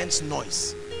threatened by men's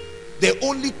noise. They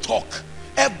only talk.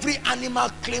 Every animal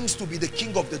claims to be the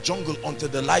king of the jungle until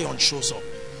the lion shows up.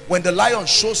 When the lion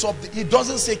shows up, he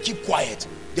doesn't say keep quiet.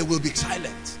 They will be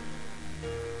silent.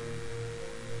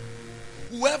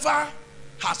 Whoever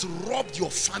has robbed your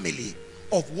family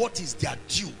of what is their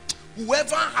due,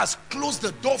 whoever has closed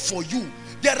the door for you,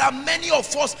 there are many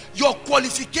of us, your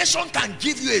qualification can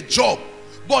give you a job,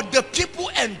 but the people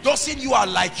endorsing you are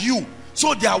like you,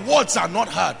 so their words are not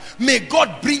heard. May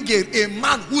God bring a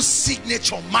man whose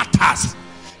signature matters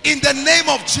in the name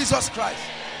of Jesus Christ.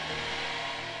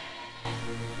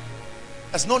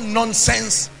 There's no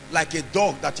nonsense like a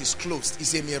dog that is closed.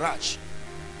 It's a mirage.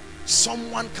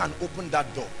 Someone can open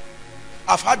that door.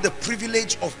 I've had the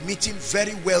privilege of meeting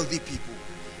very wealthy people.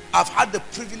 I've had the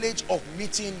privilege of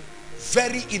meeting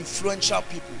very influential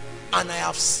people, and I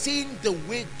have seen the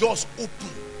way doors open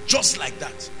just like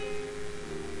that.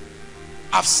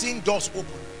 I've seen doors open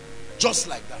just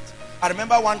like that. I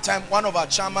remember one time, one of our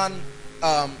chairman,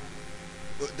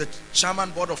 the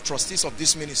chairman board of trustees of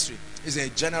this ministry is a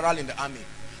general in the army.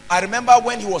 I remember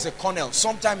when he was a colonel,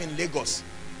 sometime in Lagos,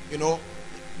 you know,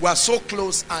 we are so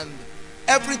close, and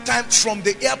every time from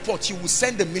the airport he would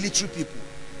send the military people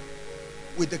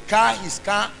with the car, his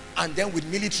car, and then with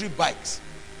military bikes.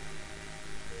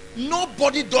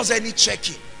 Nobody does any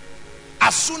checking.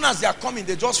 As soon as they are coming,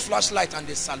 they just flash light and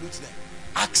they salute them.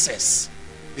 Access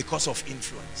because of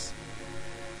influence.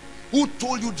 Who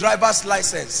told you driver's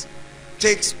license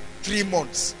takes 3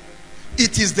 months?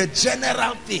 It is the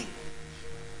general thing.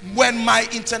 When my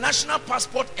international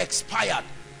passport expired,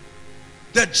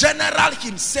 the general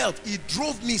himself, he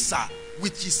drove me, sir,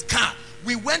 with his car.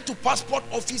 We went to passport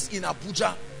office in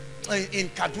Abuja, in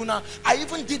Kaduna. I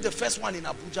even did the first one in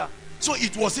Abuja. So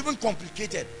it was even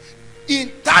complicated. In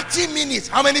 30 minutes,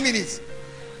 how many minutes?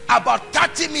 About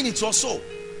 30 minutes or so,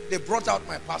 they brought out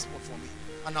my passport for me,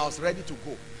 and I was ready to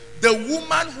go. The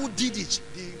woman who did it,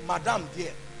 the madam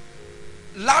there,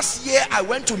 last year I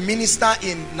went to minister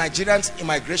in Nigerians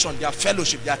immigration, their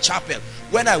fellowship, their chapel.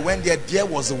 When I went there, there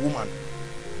was a woman.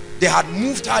 They had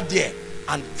moved her there,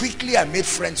 and quickly I made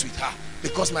friends with her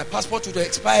because my passport would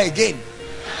expire again.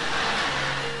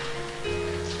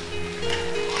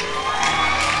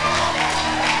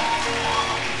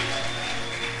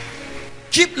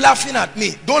 Keep laughing at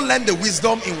me. Don't learn the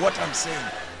wisdom in what I'm saying.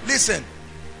 Listen,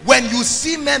 when you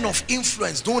see men of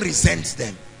influence, don't resent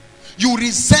them. You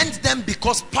resent them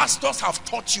because pastors have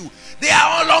taught you they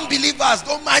are all unbelievers.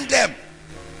 Don't mind them.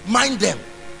 Mind them.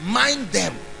 Mind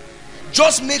them.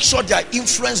 Just make sure their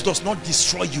influence does not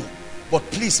destroy you, but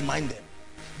please mind them.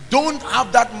 Don't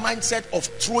have that mindset of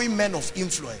throwing men of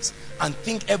influence and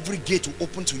think every gate will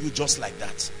open to you just like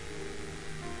that.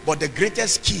 But the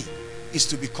greatest key is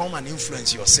to become an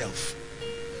influence yourself.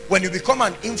 When you become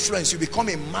an influence, you become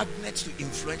a magnet to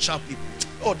influential people.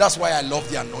 Oh, that's why I love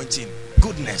the anointing.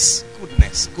 Goodness,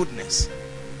 goodness, goodness.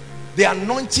 The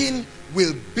anointing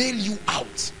will bail you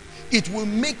out. It will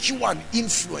make you an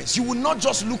influence. You will not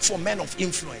just look for men of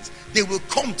influence. They will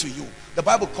come to you. The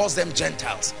Bible calls them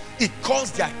Gentiles. It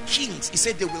calls their kings. It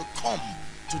said they will come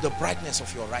to the brightness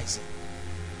of your rising.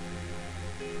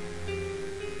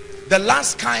 The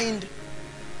last kind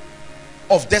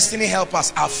of destiny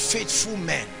helpers are faithful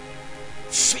men.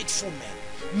 Faithful men.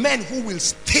 Men who will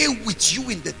stay with you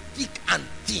in the thick and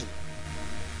thin.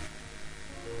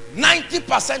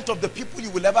 90% of the people you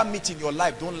will ever meet in your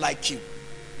life don't like you.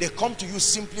 They come to you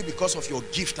simply because of your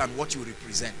gift and what you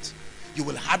represent. You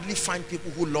will hardly find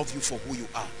people who love you for who you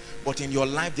are. But in your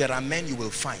life, there are men you will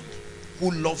find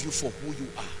who love you for who you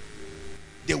are.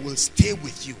 They will stay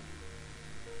with you.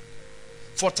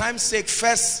 For time's sake,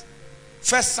 First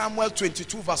Samuel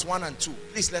 22 verse 1 and 2.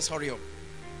 Please, let's hurry up.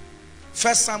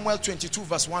 1 Samuel 22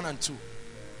 verse 1 and 2.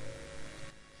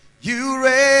 You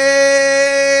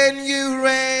reign,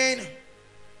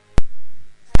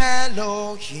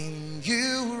 Elohim,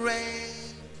 you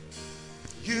reign,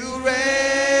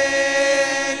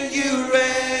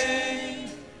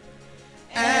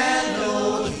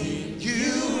 Elohim,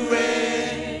 you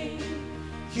reign,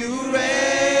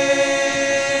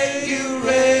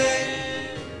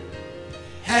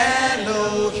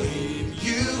 Elohim,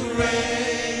 you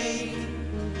reign,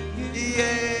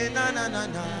 yeah, na na na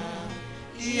na,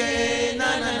 yeah,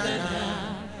 na na na na,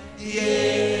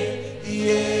 yeah,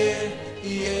 yeah,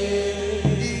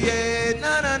 yeah,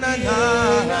 na na na na,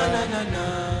 na na na na,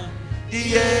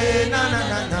 yeah, na na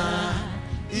na na,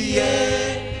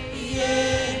 yeah,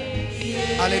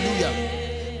 yeah. Hallelujah.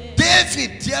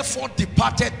 David therefore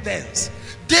departed thence.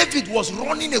 David was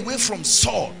running away from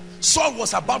Saul. Saul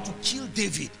was about to kill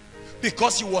David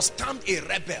because he was termed a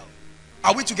rebel.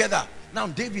 Are we together? Now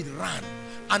David ran,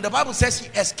 and the Bible says he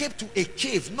escaped to a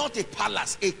cave, not a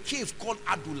palace, a cave called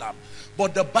Adullam.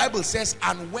 But the Bible says,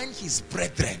 and when his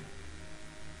brethren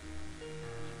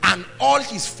and all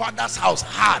his father's house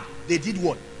heard, they did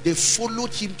what? They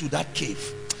followed him to that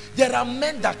cave. There are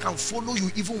men that can follow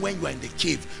you even when you are in the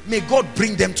cave. May God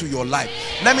bring them to your life.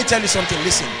 Let me tell you something.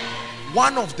 Listen,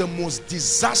 one of the most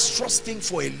disastrous things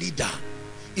for a leader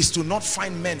is to not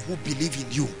find men who believe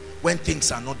in you when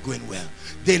things are not going well.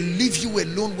 They leave you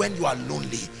alone when you are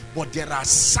lonely. But there are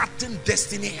certain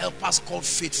destiny helpers called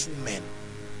faithful men.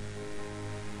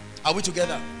 Are we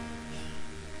together?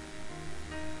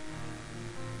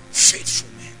 Faithful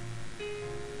men.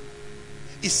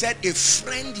 He said a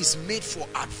friend is made for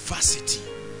adversity.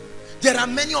 There are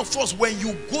many of us, when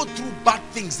you go through bad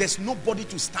things, there's nobody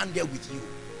to stand there with you.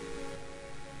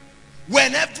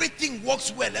 When everything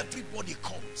works well, everybody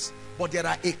comes. But there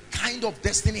are a kind of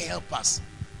destiny helpers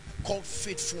called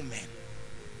faithful men.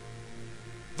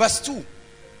 Verse 2.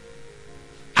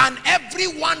 And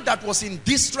everyone that was in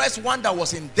distress, one that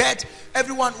was in debt,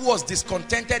 everyone who was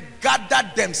discontented,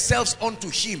 gathered themselves unto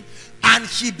him. And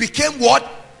he became what?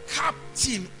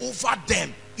 Captain over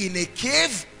them in a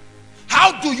cave.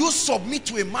 How do you submit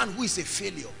to a man who is a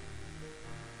failure?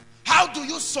 How do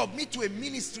you submit to a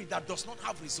ministry that does not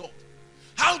have result?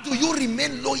 How do you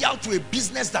remain loyal to a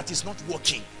business that is not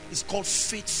working? It's called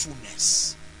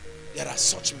faithfulness. There are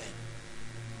such men.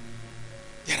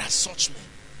 There are such men.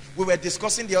 We were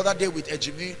discussing the other day with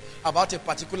Ejimi about a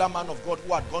particular man of God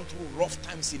who had gone through rough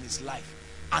times in his life,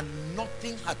 and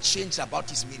nothing had changed about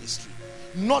his ministry.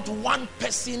 Not one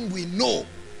person we know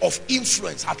of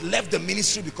influence had left the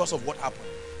ministry because of what happened.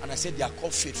 And I said they are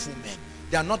called faithful men.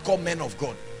 They are not called men of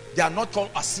God. They are not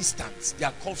called assistants. They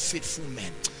are called faithful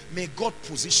men. May God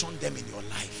position them in your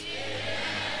life.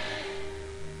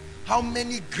 How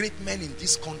many great men in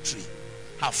this country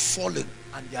have fallen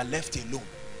and they are left alone?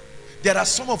 There are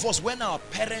some of us, when our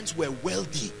parents were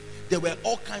wealthy, there were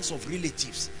all kinds of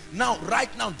relatives. Now, right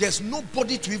now, there's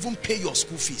nobody to even pay your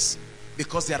school fees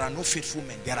because there are no faithful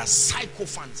men. There are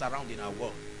sycophants around in our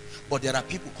world. But there are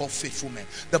people called faithful men.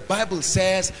 The Bible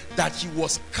says that he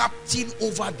was captain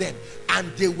over them,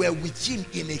 and they were with him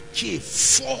in a cave.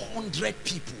 400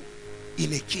 people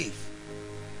in a cave.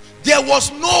 There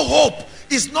was no hope.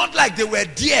 It's not like they were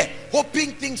there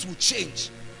hoping things would change.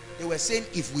 They were saying,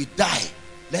 if we die,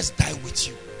 let's die with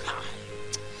you.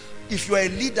 If you are a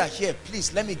leader here,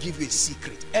 please let me give you a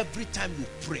secret. Every time you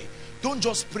pray, don't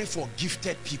just pray for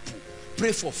gifted people.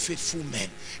 Pray for faithful men.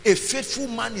 A faithful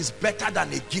man is better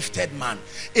than a gifted man.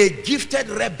 A gifted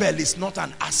rebel is not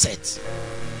an asset.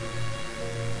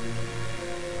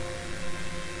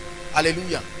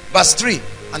 Hallelujah. Verse 3,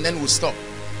 and then we'll stop.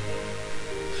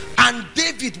 And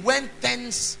David went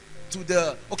thence to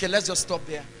the... Okay, let's just stop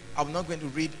there. I'm not going to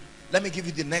read. Let me give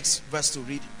you the next verse to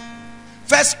read.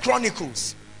 First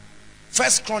Chronicles,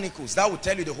 that will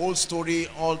tell you the whole story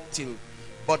all till,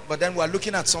 but then we're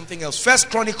looking at something else. First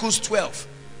Chronicles 12.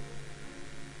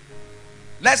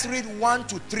 Let's read 1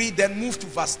 to 3, then move to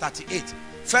verse 38.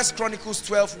 First Chronicles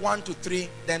 12, 1 to 3,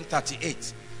 then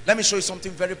 38. Let me show you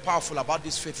something very powerful about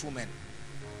these faithful men.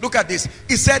 Look at this.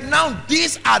 He said, now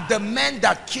these are the men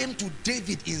that came to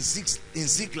David in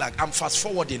Ziklag. I'm fast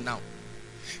forwarding now.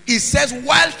 He says,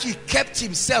 while he kept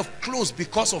himself close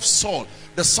because of Saul,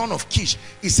 the son of Kish,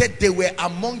 he said they were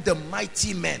among the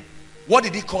mighty men. What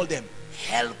did he call them?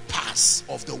 Helpers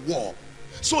of the war.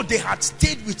 So they had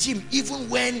stayed with him even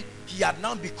when he had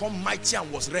now become mighty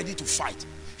and was ready to fight.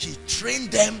 He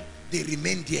trained them, they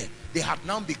remained there. They had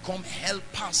now become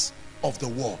helpers of the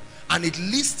war. And it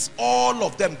lists all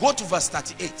of them. Go to verse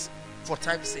 38 for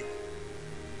time's sake.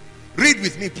 Read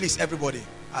with me, please, everybody.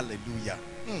 Hallelujah.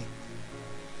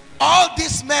 All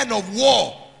these men of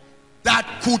war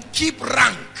that could keep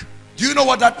rank. Do you know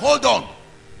what that? Hold on.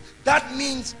 That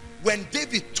means when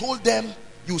David told them,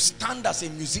 you stand as a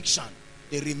musician,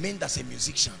 they remained as a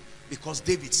musician because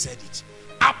David said it.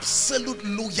 Absolute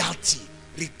loyalty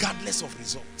regardless of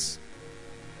results.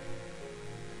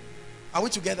 Are we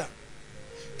together?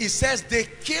 He says they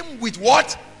came with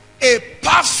what? A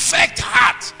perfect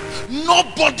heart.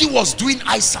 Nobody was doing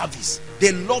eye service.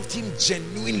 They loved him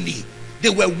genuinely. They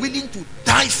were willing to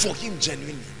die for him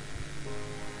genuinely.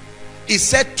 He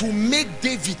said to make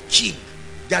David king.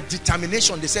 Their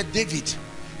determination, they said, David,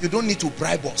 you don't need to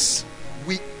bribe us.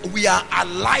 We are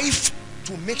alive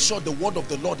to make sure the word of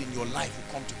the Lord in your life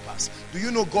will come to pass. Do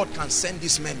you know God can send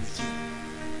these men with you?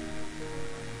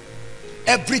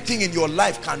 Everything in your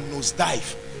life can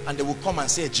nosedive, and they will come and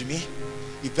say, Jimmy,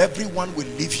 if everyone will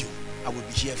leave you, I will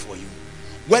be here for you.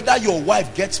 Whether your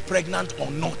wife gets pregnant or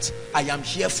not, I am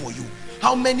here for you.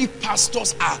 How many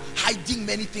pastors are hiding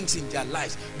many things in their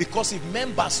lives because if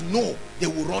members know, they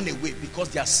will run away because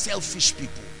they are selfish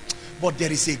people. But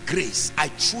there is a grace. I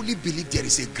truly believe there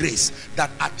is a grace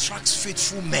that attracts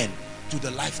faithful men to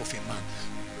the life of a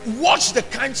man. Watch the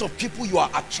kinds of people you are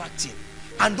attracting,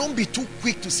 and don't be too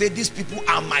quick to say these people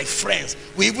are my friends.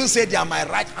 We even say they are my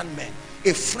right hand men.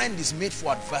 A friend is made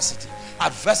for adversity.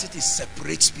 Adversity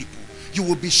separates people. You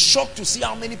will be shocked to see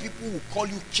how many people will call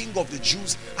you king of the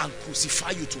Jews and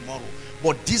crucify you tomorrow.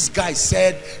 But this guy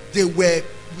said they were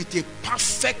with a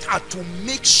perfect heart to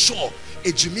make sure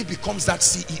a Jimmy becomes that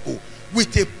CEO.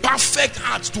 With a perfect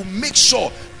heart to make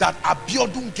sure that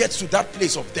Abiodun gets to that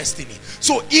place of destiny.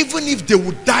 So even if they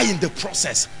would die in the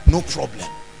process, no problem.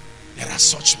 There are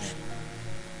such men.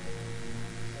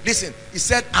 Listen, he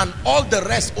said, and all the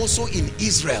rest also in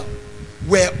Israel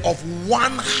were of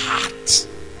one heart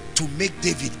to make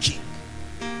David king.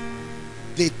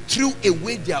 They threw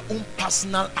away their own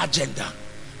personal agenda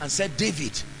and said,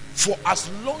 David, for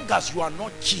as long as you are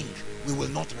not king, we will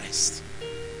not rest.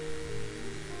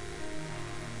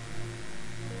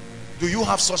 Do you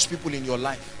have such people in your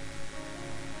life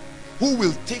who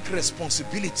will take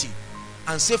responsibility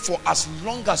and say, for as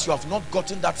long as you have not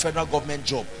gotten that federal government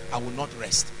job, I will not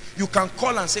rest? You can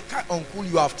call and say, uncle,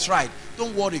 you have tried.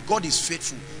 Don't worry, God is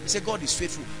faithful. He said, God is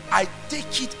faithful. I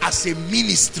take it as a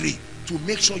ministry to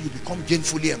make sure you become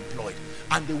gainfully employed.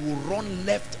 And they will run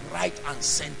left, right, and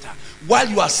center. While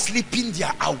you are sleeping, they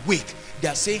are awake. They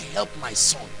are saying, help my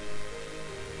son.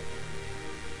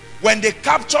 When they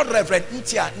captured Reverend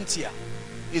Ntia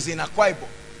is in Akwa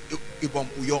Ibom,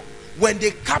 Uyo. When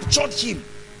they captured him,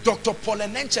 Dr.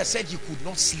 Polenenche said he could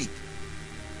not sleep.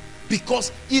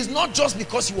 Because it's not just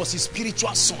because he was his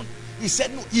spiritual son. He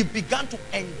said no, he began to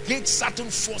engage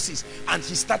certain forces and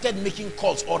he started making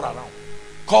calls all around.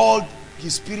 Called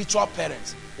his spiritual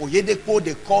parents. Oyedepo,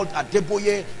 they called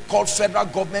Adeboye, called federal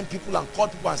government people and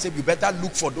called people and said, you better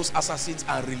look for those assassins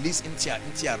and release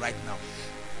Ntia right now.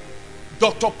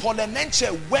 Dr.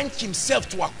 Polenenche went himself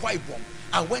to Akwa Ibom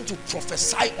and went to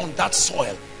prophesy on that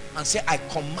soil and say, I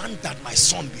command that my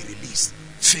son be released.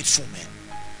 Faithful men.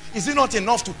 Is it not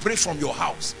enough to pray from your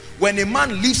house? When a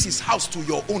man leaves his house to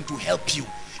your own to help you,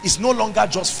 it's no longer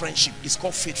just friendship, it's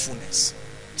called faithfulness.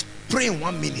 Pray in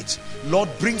 1 minute. Lord,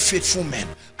 bring faithful men.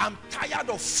 I'm tired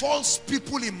of false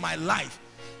people in my life.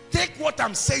 Take what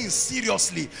I'm saying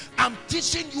seriously. I'm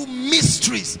teaching you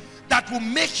mysteries that will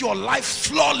make your life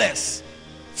flawless.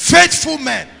 Faithful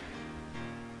men.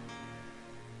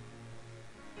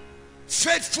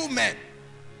 Faithful men.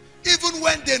 Even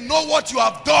when they know what you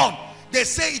have done, they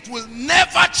say it will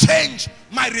never change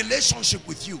my relationship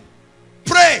with you.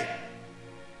 Pray.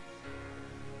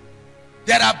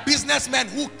 There are businessmen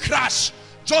who crash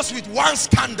just with one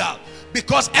scandal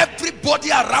because everybody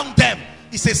around them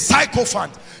is a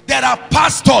sycophant. There are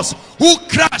pastors who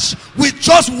crash with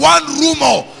just one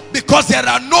rumor because there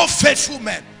are no faithful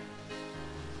men.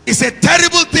 It's a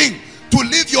terrible thing to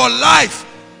live your life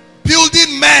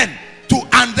building men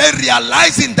and then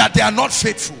realizing that they are not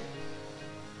faithful.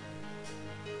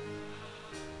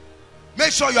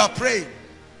 Make sure you are praying.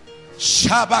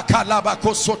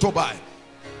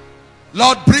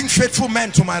 Lord, bring faithful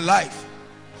men to my life.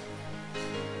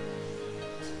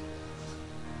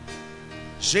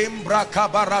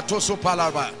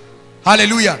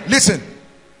 Hallelujah. Listen,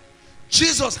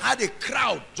 Jesus had a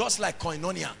crowd just like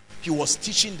Koinonia. He was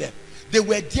teaching them. They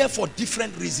were there for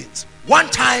different reasons. One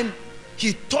time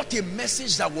he taught a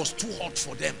message that was too hot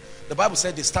for them. The Bible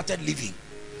said they started leaving.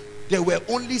 There were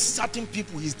only certain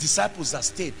people, his disciples, that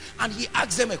stayed. And he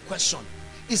asked them a question.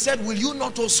 He said, will you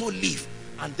not also leave?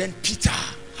 And then Peter,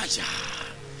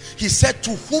 he said,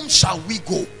 to whom shall we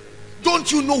go?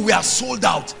 Don't you know we are sold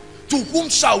out? To whom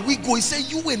shall we go? He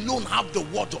said, you alone have the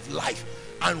word of life.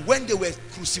 And when they were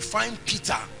crucifying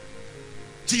Peter,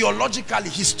 theologically,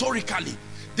 historically,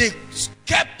 they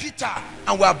kept Peter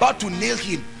and were about to nail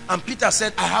him. And Peter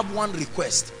said, I have one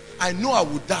request. I know I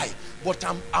will die, but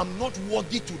I'm not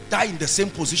worthy to die in the same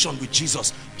position with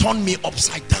Jesus. Turn me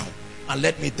upside down and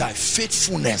let me die.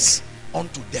 Faithfulness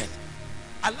unto death.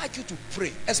 I'd like you to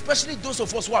pray, especially those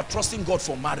of us who are trusting God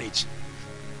for marriage.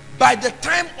 By the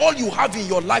time all you have in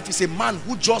your life is a man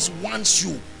who just wants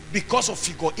you because of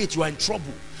figure 8, you are in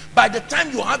trouble. By the time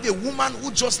you have a woman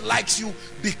who just likes you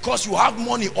because you have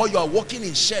money or you are working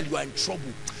in Shell, you are in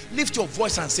trouble. Lift your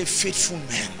voice and say, faithful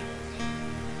men.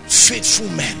 Faithful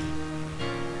men.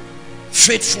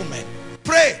 Faithful men.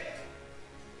 Pray.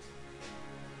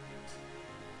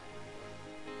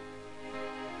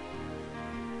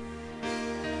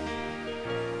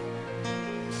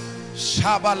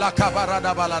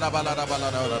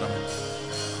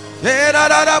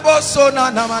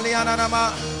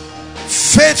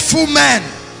 Faithful men,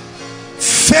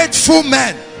 faithful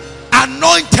men,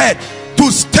 anointed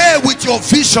to stay with your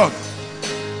vision,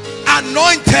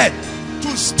 anointed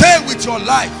to stay with your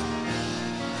life.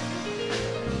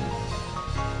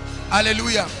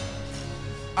 Hallelujah.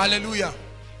 Hallelujah.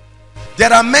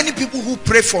 There are many people who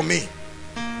pray for me.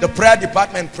 The prayer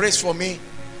department prays for me.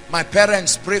 My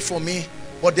parents pray for me.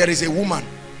 But there is a woman.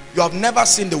 You have never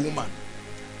seen the woman.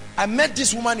 I met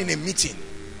this woman in a meeting.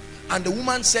 And the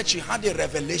woman said she had a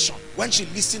revelation. When she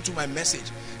listened to my message,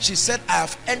 she said, I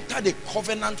have entered a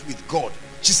covenant with God.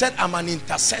 She said, I'm an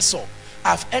intercessor.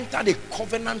 I've entered a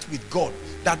covenant with God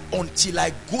that until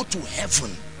I go to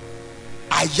heaven,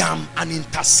 I am an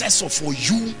intercessor for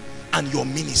you and your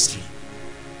ministry.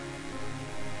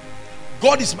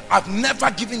 God is, I've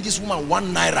never given this woman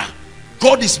 1 naira.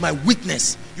 God is my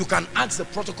witness. You can ask the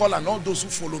protocol and all those who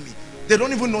follow me. They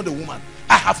don't even know the woman.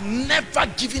 I have never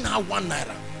given her 1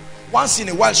 naira. Once in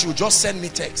a while, she will just send me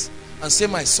text and say,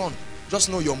 my son, just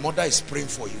know your mother is praying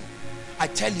for you. I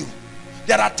tell you,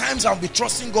 there are times I'll be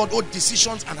trusting God,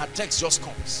 decisions, and her text just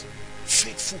comes.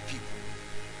 Faithful people.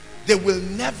 They will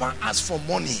never ask for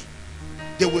money.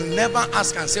 They will never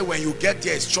ask and say, when you get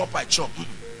there, it's chop, I chop.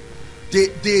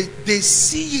 They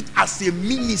see it as a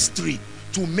ministry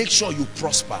to make sure you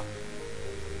prosper.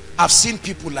 I've seen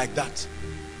people like that.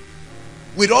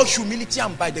 With all humility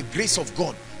and by the grace of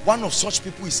God, one of such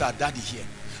people is our daddy here.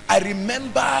 I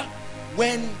remember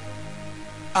when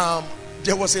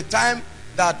there was a time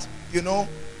that, you know,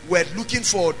 we're looking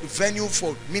for the venue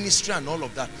for ministry and all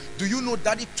of that. Do you know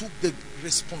daddy took the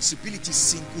responsibility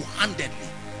single-handedly?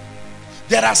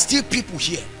 There are still people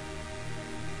here.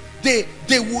 They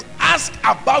will ask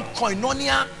about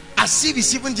Koinonia as if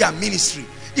it's even their ministry.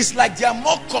 It's like they are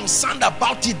more concerned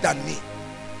about it than me.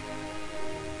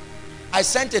 I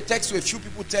sent a text to a few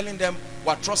people telling them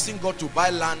we're trusting God to buy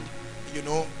land, you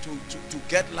know, to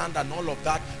get land and all of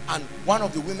that. And one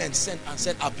of the women sent and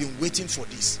said, I've been waiting for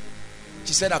this.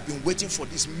 She said, I've been waiting for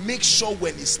this. Make sure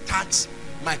when it starts,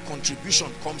 my contribution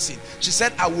comes in. She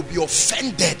said, I will be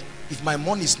offended if my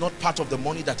money is not part of the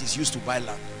money that is used to buy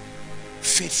land.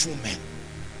 Faithful men.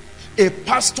 A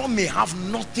pastor may have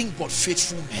nothing but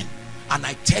faithful men. And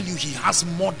I tell you, he has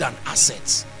more than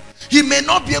assets. He may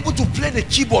not be able to play the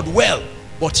keyboard well,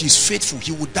 but he's faithful.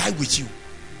 He will die with you.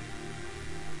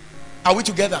 Are we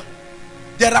together?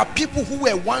 There are people who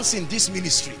were once in this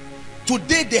ministry.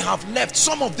 Today they have left.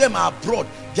 Some of them are abroad.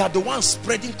 They are the ones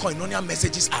spreading Koinonia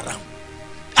messages around.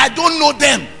 I don't know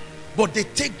them, but they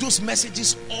take those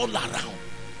messages all around.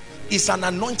 It's an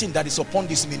anointing that is upon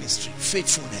this ministry.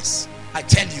 Faithfulness. I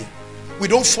tell you, we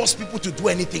don't force people to do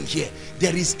anything here.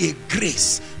 There is a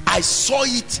grace. I saw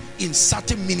it in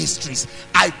certain ministries.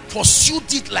 I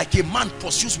pursued it like a man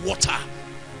pursues water.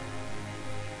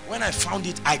 When I found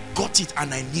it, I got it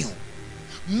and I knew.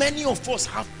 Many of us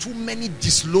have too many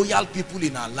disloyal people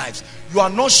in our lives. You are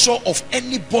not sure of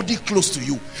anybody close to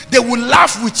you. They will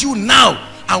laugh with you now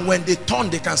And when they turn,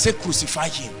 they can say, crucify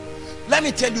him. Let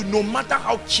me tell you, no matter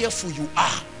how careful you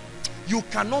are, you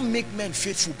cannot make men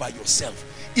faithful by yourself.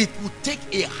 It would take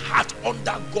a heart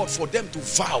under God for them to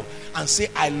vow and say,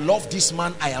 I love this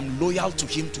man, I am loyal to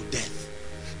him to death.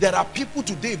 There are people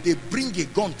today, if they bring a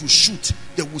gun to shoot,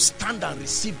 they will stand and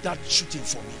receive that shooting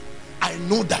for me. I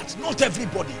know that. Not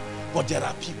everybody, but there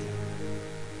are people.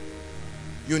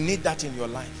 You need that in your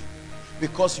life.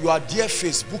 Because you are there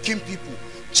Facebooking people,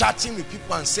 chatting with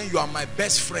people and saying, you are my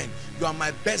best friend, you are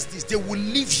my best this. They will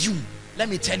leave you. Let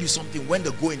me tell you something, when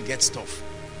the going gets tough.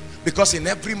 Because in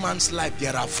every man's life,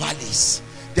 there are valleys.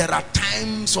 There are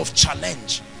times of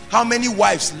challenge. How many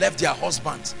wives left their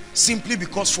husbands simply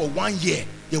because for 1 year,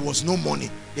 there was no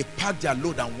money? They packed their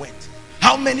load and went.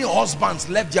 How many husbands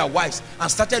left their wives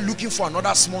and started looking for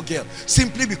another small girl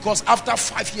simply because after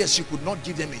 5 years, she could not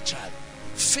give them a child?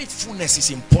 Faithfulness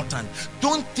is important.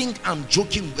 Don't think I'm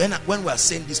joking when we are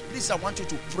saying this. Please, I want you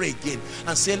to pray again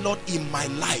and say, Lord, in my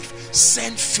life,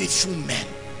 send faithful men.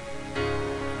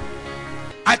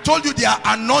 I told you they are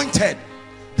anointed,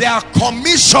 they are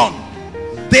commissioned,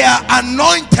 they are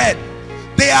anointed,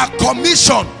 they are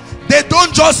commissioned. They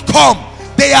don't just come,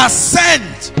 they are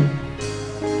sent.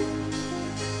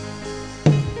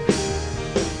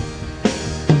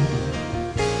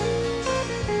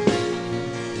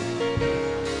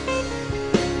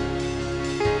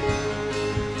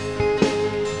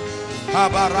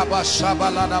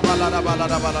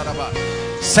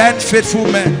 Send faithful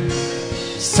men.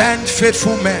 Send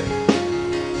faithful men.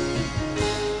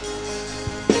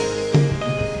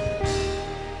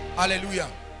 Hallelujah.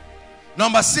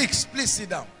 Number 6, please sit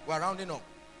down. We're rounding up.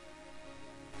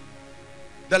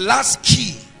 The last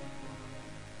key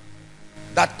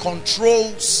that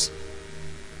controls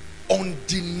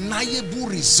undeniable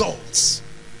results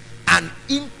and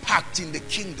impact in the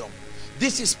kingdom.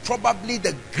 This is probably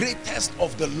the greatest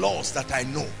of the laws that I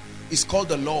know. It's called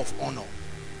the law of honor.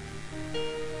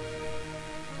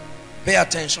 Pay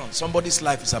attention. Somebody's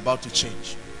life is about to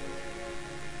change.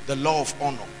 The law of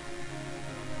honor.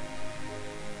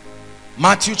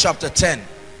 Matthew chapter 10,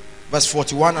 verse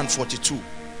 41 and 42.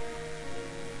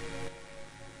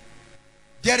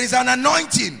 There is an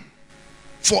anointing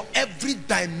for every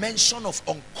dimension of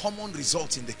uncommon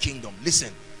results in the kingdom.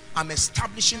 Listen, I'm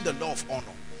establishing the law of honor.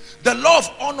 The law of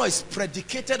honor is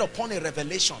predicated upon a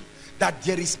revelation that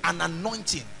there is an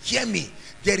anointing. Hear me.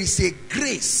 There is a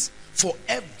grace for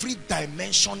every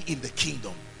dimension in the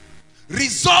kingdom.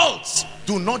 Results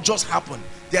do not just happen.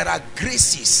 There are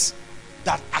graces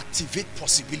that activate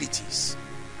possibilities.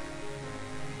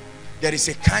 There is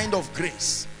a kind of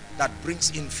grace that brings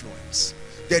influence.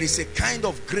 There is a kind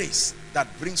of grace that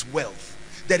brings wealth.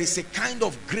 There is a kind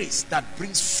of grace that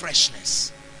brings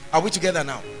freshness. Are we together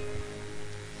now?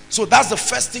 So that's the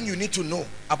first thing you need to know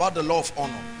about the law of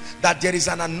honor. That there is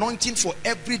an anointing for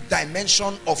every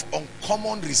dimension of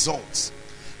uncommon results.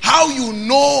 How you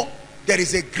know there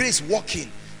is a grace working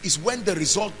is when the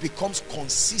result becomes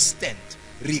consistent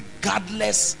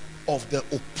regardless of the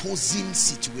opposing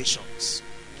situations.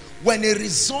 When a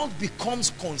result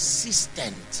becomes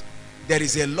consistent, there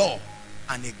is a law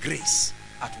and a grace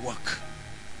at work.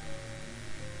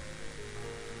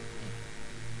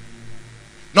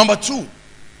 Number 2,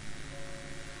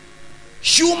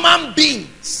 human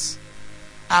beings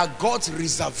are God's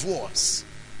reservoirs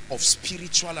of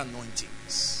spiritual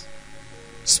anointings,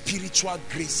 spiritual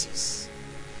graces.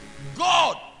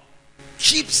 God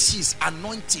keeps his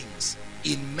anointings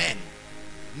in men,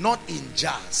 not in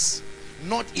jars,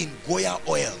 not in Goya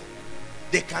oil.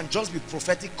 They can just be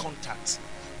prophetic contacts.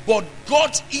 But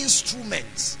God's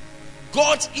instruments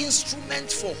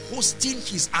for hosting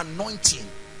his anointing.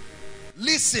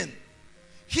 Listen,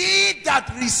 he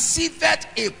that receiveth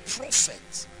a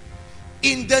prophet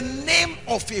in the name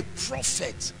of a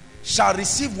prophet shall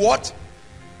receive what?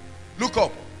 Look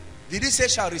up. Did he say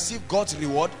shall receive God's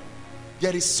reward?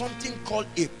 There is something called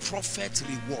a prophet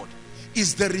reward.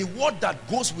 It's the reward that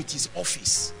goes with his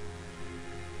office.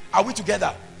 Are we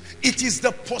together? It is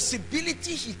the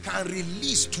possibility he can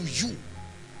release to you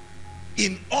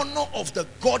in honor of the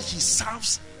God he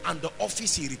serves and the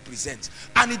office he represents.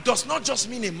 And it does not just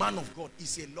mean a man of God.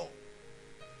 It's a law.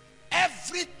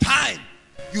 Every time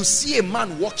you see a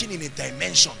man walking in a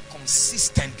dimension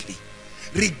consistently,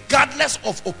 regardless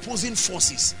of opposing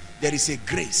forces, there is a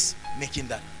grace making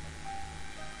that.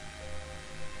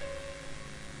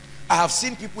 I have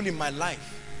seen people in my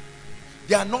life,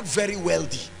 they are not very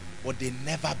wealthy, but they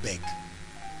never beg.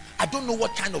 I don't know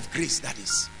what kind of grace that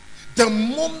is. The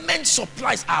moment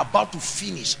supplies are about to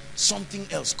finish, something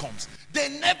else comes. They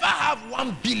never have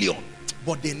 1 billion,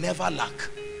 but they never lack.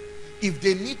 If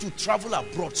they need to travel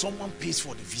abroad, someone pays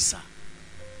for the visa.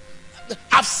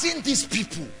 I've seen these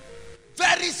people,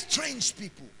 very strange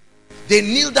people. They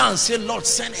kneel down and say, Lord,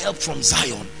 send help from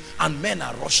Zion. And men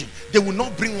are rushing. They will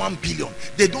not bring 1 billion.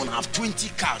 They don't have 20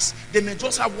 cars. They may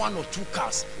just have 1 or 2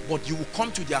 cars. But you will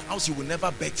come to their house, you will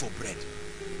never beg for bread.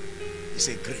 It's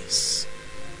a grace.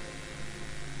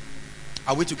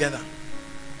 Are we together?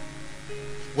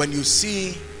 When you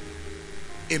see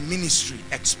a ministry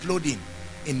exploding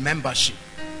in membership,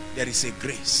 there is a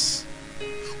grace.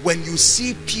 When you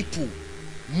see people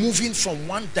moving from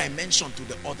one dimension to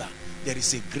the other, there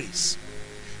is a grace.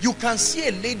 You can see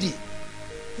a lady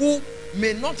who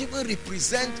may not even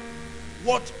represent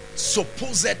what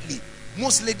supposedly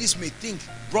most ladies may think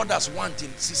brothers want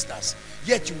in sisters,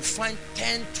 yet you find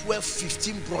 10, 12,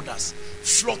 15 brothers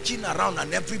flocking around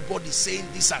and everybody saying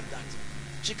this and that.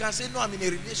 She can say, no, I'm in a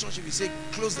relationship. You say,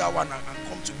 close that one and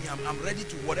come to me. I'm ready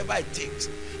to whatever it takes.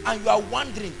 And you are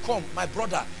wondering, come, my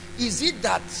brother, is it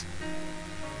that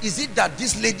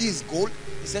this lady is gold?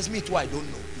 He says, me too, I don't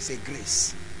know. It's a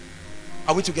grace.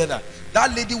 Are we together?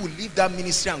 That lady will leave that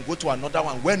ministry and go to another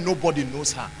one where nobody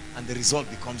knows her, and the result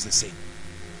becomes the same.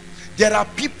 There are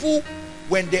people,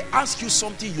 when they ask you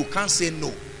something, you can't say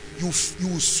no. You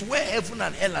swear heaven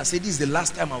and hell and say, this is the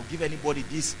last time I'll give anybody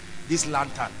this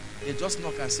lantern. They just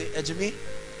knock and say, Ejimi,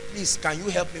 please, can you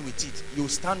help me with it? You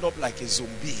stand up like a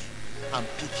zombie and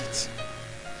pick it.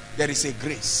 There is a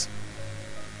grace.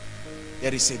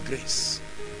 There is a grace.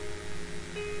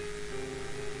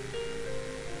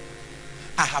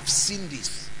 I have seen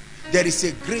this. There is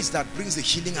a grace that brings the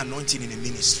healing anointing in a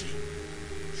ministry.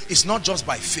 It's not just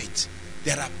by faith.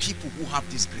 There are people who have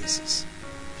these graces.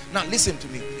 Now listen to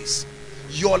me, please.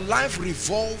 Your life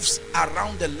revolves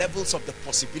around the levels of the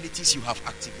possibilities you have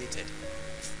activated.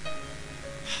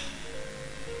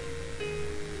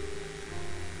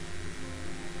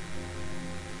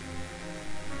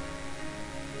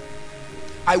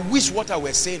 I wish what I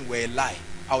was saying were a lie.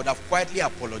 I would have quietly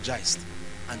apologized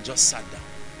and just sat down.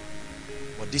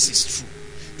 But this is true.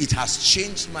 It has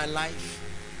changed my life.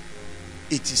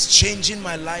 It is changing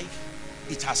my life.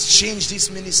 It has changed this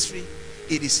ministry.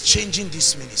 It is changing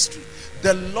this ministry.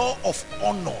 The law of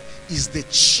honor is the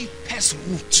cheapest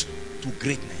route to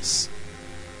greatness.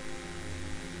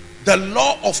 The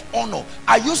law of honor.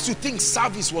 I used to think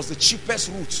service was the cheapest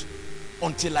route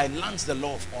until I learned the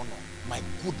law of honor. My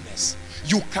goodness.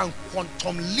 You can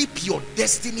quantum leap your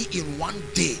destiny in one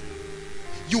day.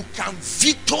 You can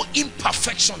veto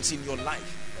imperfections in your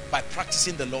life by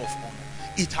practicing the law of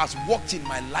honor. It has worked in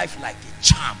my life like a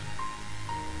charm.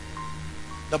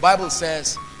 The Bible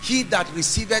says, he that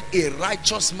receiveth a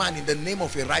righteous man in the name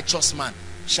of a righteous man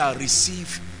shall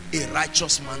receive a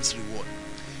righteous man's reward.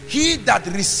 He that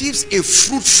receives a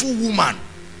fruitful woman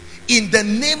in the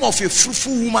name of a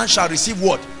fruitful woman shall receive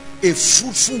what? A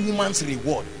fruitful woman's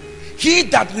reward. He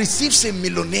that receives a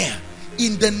millionaire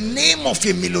in the name of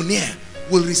a millionaire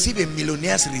will receive a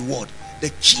millionaire's reward. The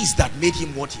keys that made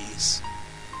him what he is.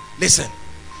 Listen,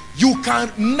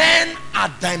 men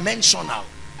are dimensional.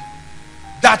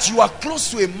 That you are close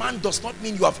to a man does not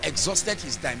mean you have exhausted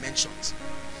his dimensions.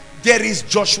 There is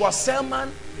Joshua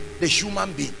Selman, the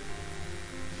human being.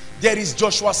 There is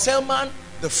Joshua Selman,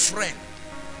 the friend.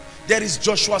 There is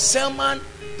Joshua Selman,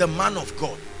 the man of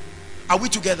God. Are we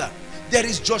together? There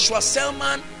is Joshua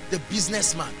Selman, the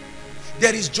businessman.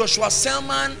 There is Joshua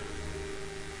Selman,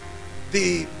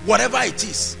 the whatever it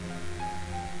is.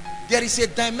 There is a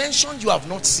dimension you have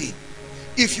not seen.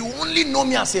 If you only know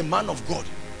me as a man of God,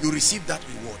 you receive that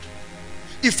reward.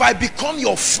 If I become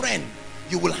your friend,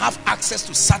 you will have access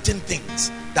to certain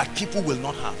things that people will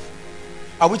not have.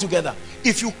 Are we together?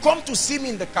 If you come to see me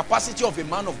in the capacity of a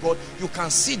man of God, you can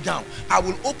sit down. I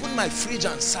will open my fridge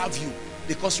and serve you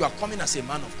because you are coming as a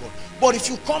man of God. But if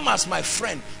you come as my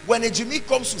friend, when a Jimmy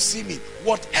comes to see me,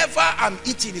 whatever I'm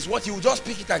eating is what he will just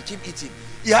pick it and keep eating.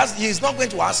 He is not going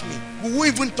to ask me. We will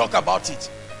even talk about it.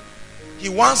 He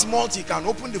wants malt, he can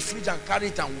open the fridge and carry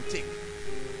it and we'll take.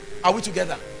 Are we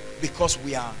together? Because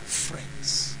we are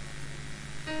friends.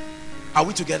 Are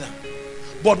we together?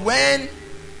 But when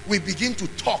we begin to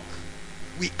talk,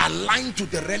 we align to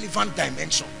the relevant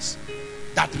dimensions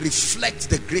that reflect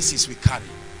the graces we carry.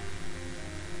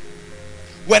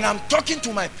 When I'm talking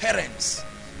to my parents,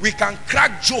 we can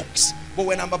crack jokes, but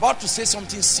when I'm about to say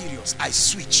something serious, I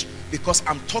switch because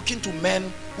I'm talking to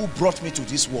men who brought me to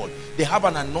this world. They have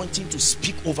an anointing to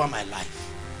speak over my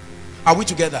life. Are we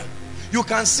together? You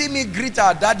can see me greet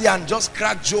our daddy and just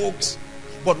crack jokes,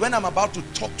 but when I'm about to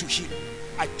talk to him,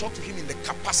 I talk to him in the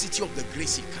capacity of the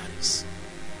grace he carries.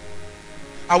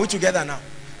 Are we together now?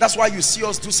 That's why you see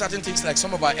us do certain things, like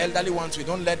some of our elderly ones, we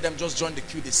don't let them just join the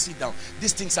queue, they sit down.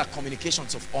 These things are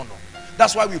communications of honor.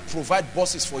 That's why we provide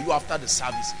buses for you after the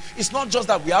service. It's not just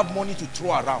that we have money to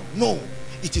throw around. No,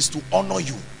 it is to honor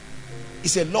you.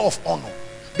 It's a law of honor.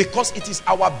 Because it is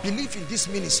our belief in this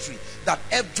ministry that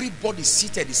everybody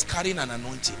seated is carrying an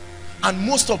anointing. And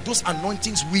most of those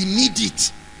anointings, we need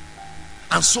it.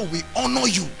 And so we honor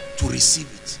you to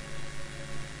receive it.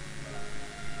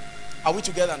 Are we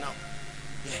together now?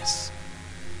 Yes.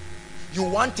 You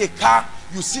want a car,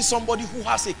 you see somebody who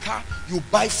has a car, you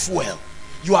buy fuel.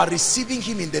 You are receiving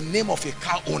him in the name of a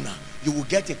car owner. You will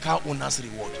get a car owner's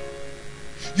reward.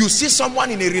 You see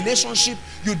someone in a relationship,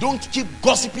 you don't keep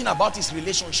gossiping about his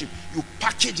relationship. You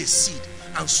package a seed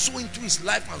and sow into his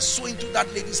life and sow into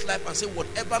that lady's life and say,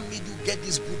 whatever made you get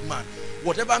this good man,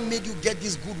 whatever made you get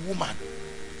this good woman,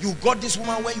 you got this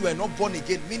woman when you were not born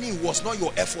again, meaning it was not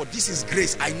your effort. This is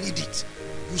grace, I need it.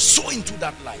 You sow into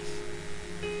that life.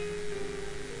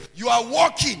 You are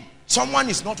working, someone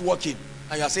is not working,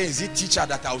 and you are saying, is it teacher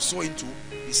that I'll sow into?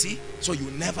 You see, so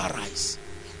you never rise.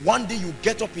 One day you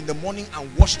get up in the morning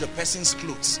and wash the person's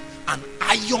clothes and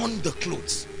iron the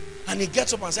clothes, and he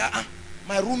gets up and says,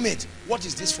 my roommate, what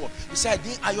is this for? You say, I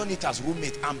didn't iron it as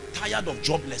roommate. I'm tired of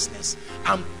joblessness.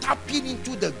 I'm tapping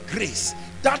into the grace,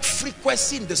 that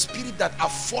frequency in the spirit that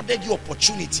afforded you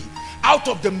opportunity. Out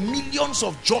of the millions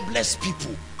of jobless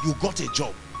people, you got a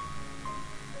job.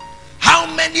 How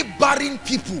many barren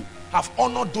people have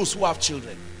honored those who have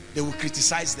children? They will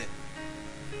criticize them.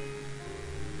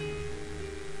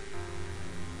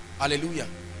 Hallelujah.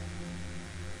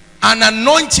 An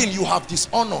anointing you have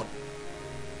dishonored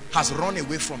has run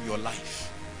away from your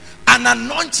life. An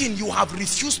anointing you have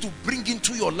refused to bring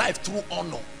into your life through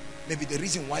honor may be the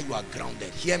reason why you are grounded.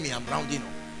 Hear me, I'm rounding up.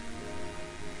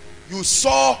 You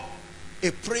saw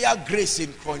a prayer grace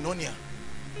in Koinonia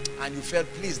and you felt,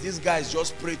 please, these guys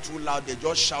just pray too loud, they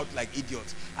just shout like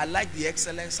idiots. I like the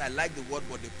excellence, I like the word,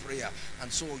 but the prayer.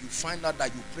 And so you find out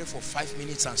that you pray for 5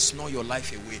 minutes and snore your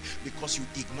life away because you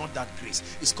ignored that grace.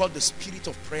 It's called the spirit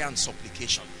of prayer and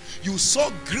supplication. You saw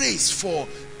grace for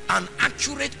an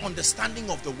accurate understanding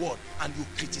of the word and you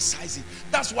criticize it.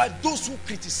 That's why those who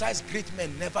criticize great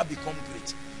men never become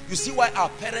great. You see why our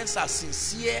parents are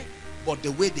sincere, but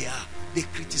the way they are, they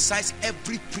criticize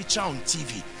every preacher on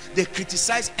TV. They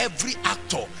criticize every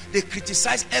actor. They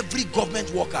criticize every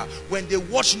government worker. When they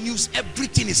watch news,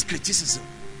 everything is criticism.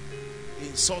 They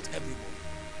insult everybody.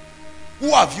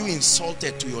 Who have you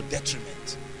insulted to your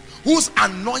detriment? Whose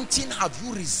anointing have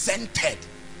you resented?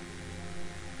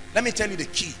 Let me tell you the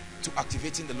key to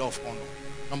activating the law of honor.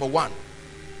 Number one,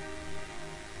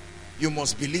 you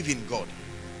must believe in God.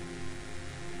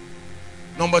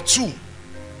 Number two,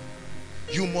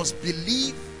 you must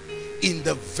believe in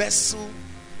the vessel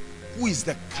who is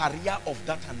the carrier of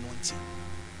that anointing.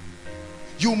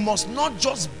 You must not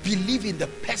just believe in the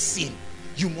person,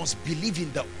 you must believe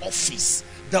in the office,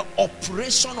 the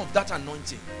operation of that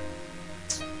anointing.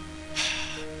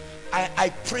 I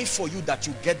pray for you that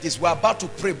you get this. We're about to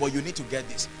pray, but you need to get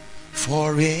this.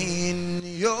 For in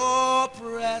your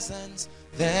presence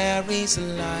there is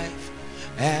life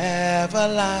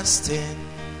everlasting.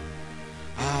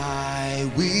 I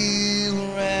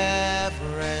will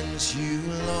reverence you,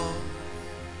 Lord.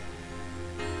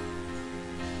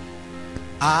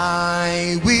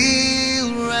 I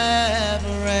will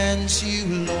reverence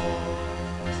you, Lord.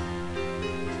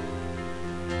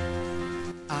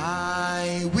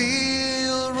 I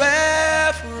will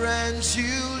reverence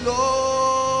you,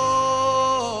 Lord.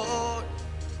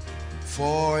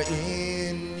 For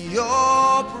in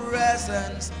your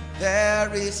presence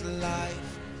there is life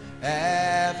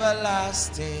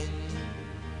everlasting.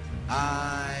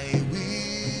 I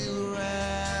will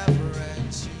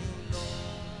reverence you,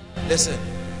 Lord. Listen,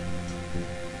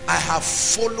 I have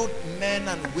followed men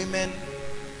and women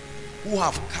who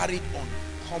have carried on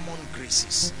common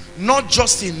graces, not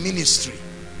just in ministry.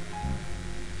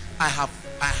 I have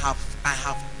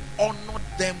honored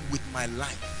them with my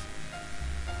life.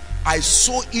 I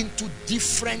sow into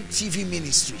different TV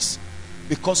ministries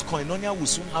because Koinonia will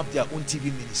soon have their own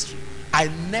TV ministry. I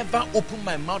never open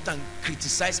my mouth and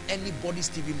criticize anybody's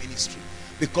TV ministry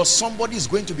because somebody is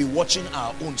going to be watching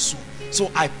our own soon.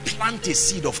 So I plant a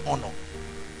seed of honor.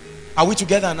 Are we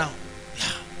together now?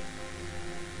 Yeah.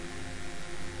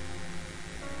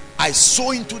 I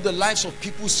sow into the lives of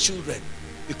people's children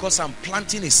because I'm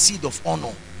planting a seed of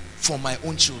honor for my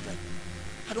own children.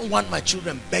 I don't want my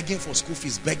children begging for school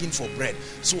fees, begging for bread.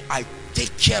 So I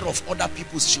take care of other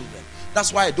people's children.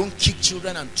 That's why I don't kick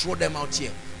children and throw them out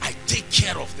here. I take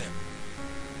care of them.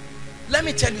 Let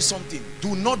me tell you something.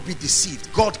 Do not be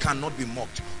deceived. God cannot be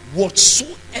mocked.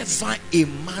 Whatsoever a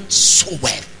man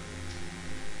soweth,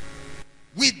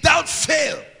 without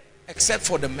fail, except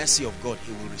for the mercy of God,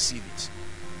 he will receive it.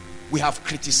 We have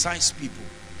criticized people.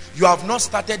 You have not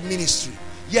started ministry,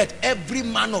 yet every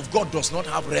man of God does not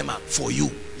have rhema for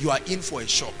you. You are in for a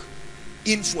shock.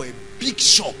 In for a big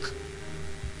shock.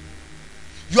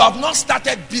 You have not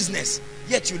started business,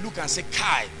 yet you look and say,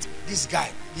 Kai, this guy,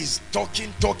 he's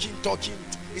talking.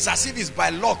 It's as if it's by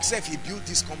luck, say if he built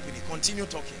this company. Continue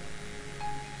talking.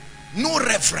 No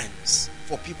reverence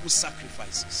for people's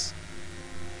sacrifices.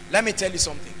 Let me tell you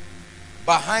something.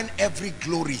 Behind every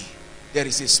glory, there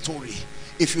is a story.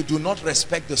 If you do not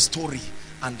respect the story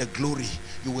and the glory,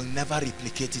 you will never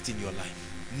replicate it in your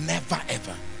life. Never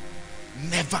ever.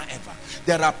 Never ever.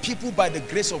 There are people by the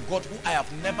grace of God who I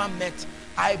have never met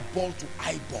eyeball to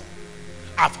eyeball.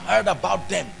 I've heard about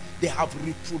them. They have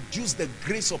reproduced the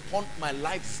grace upon my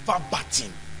life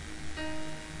verbatim.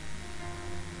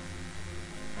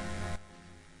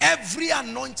 Every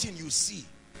anointing you see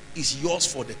is yours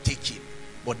for the taking,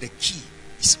 but the key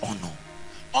is honor.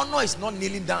 Honor is not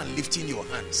kneeling down and lifting your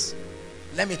hands.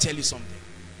 Let me tell you something.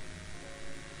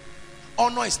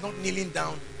 Honor is not kneeling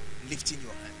down, lifting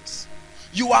your hands.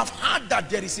 You have heard that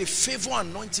there is a favor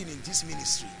anointing in this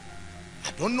ministry.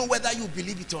 I don't know whether you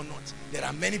believe it or not. There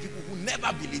are many people who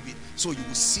never believe it. So you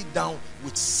will sit down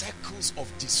with circles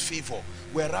of disfavor,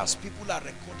 whereas people are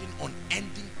recording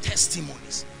unending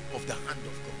testimonies of the hand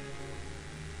of God.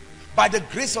 By the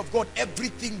grace of God,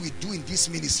 everything we do in this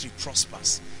ministry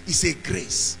prospers. It's a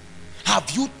grace. Have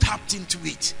you tapped into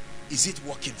it? Is it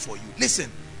working for you?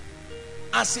 Listen,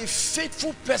 as a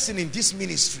faithful person in this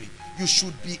ministry, you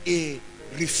should be a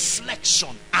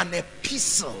reflection, an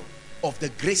epistle of the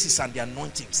graces and the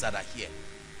anointings that are here.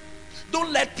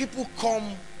 Don't let people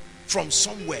come from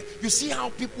somewhere. You see how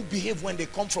people behave when they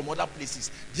come from other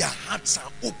places. Their hearts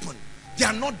are open. They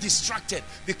are not distracted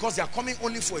because they are coming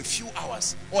only for a few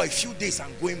hours or a few days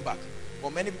and going back.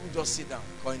 But many people just sit down,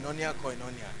 koinonia,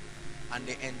 and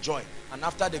they enjoy. And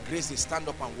after the grace, they stand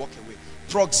up and walk away.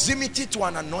 Proximity to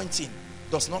an anointing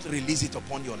does not release it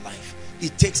upon your life.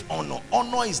 It takes honor.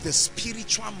 Honor is the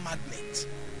spiritual magnet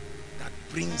that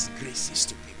brings graces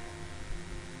to people.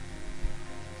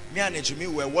 Me and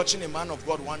Ejimi were watching a man of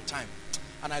God one time,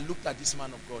 and I looked at this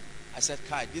man of God. I said,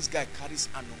 Kai, this guy carries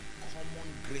an uncommon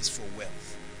grace for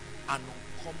wealth. An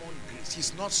uncommon grace.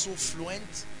 He's not so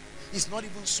fluent. He's not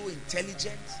even so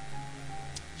intelligent.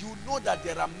 You know that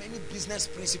there are many business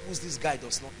principles this guy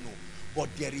does not know. But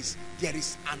there is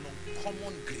an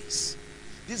uncommon grace.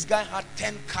 This guy had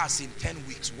 10 cars in 10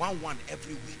 weeks. One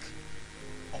every week.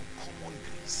 Uncommon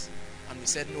grace. And we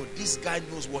said, no, this guy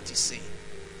knows what he's saying.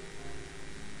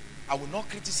 I will not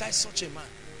criticize such a man.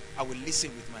 I will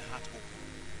listen with my heart open.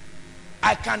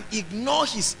 I can ignore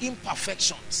his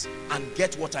imperfections and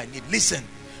get what I need. Listen,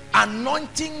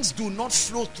 anointings do not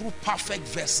flow through perfect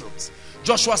vessels.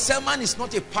 Joshua Selman is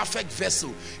not a perfect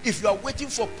vessel. If you are waiting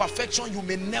for perfection, you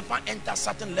may never enter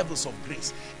certain levels of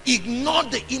grace. Ignore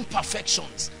the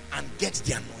imperfections and get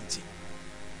the anointing.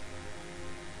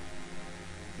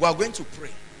 We are going to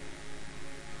pray.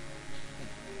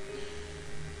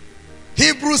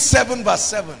 Hebrews 7 verse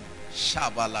 7.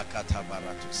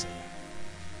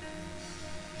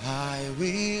 I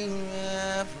will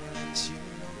reverence you,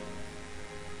 Lord.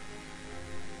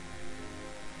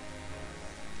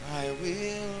 I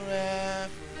will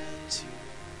reverence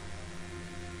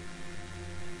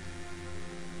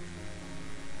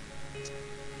you.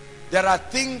 There are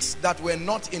things that were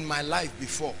not in my life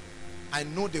before. I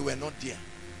know they were not there.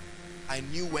 I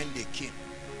knew when they came.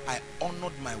 I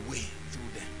honored my way through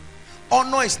them.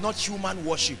 Honor is not human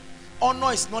worship.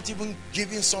 Honor is not even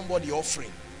giving somebody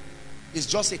offering. It's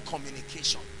just a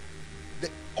communication. The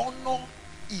honor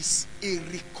is a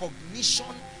recognition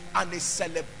and a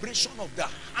celebration of the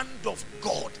hand of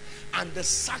God and the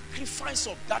sacrifice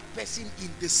of that person in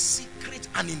the secret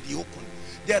and in the open.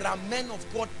 There are men of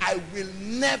God I will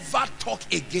never talk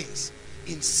against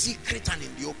in secret and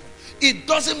in the open. It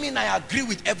doesn't mean I agree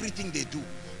with everything they do.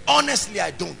 Honestly,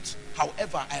 I don't.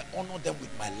 However, I honor them with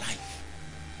my life.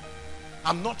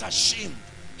 I'm not ashamed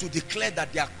to declare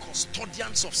that they are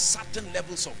custodians of certain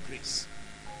levels of grace.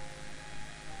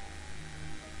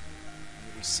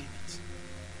 You receive it.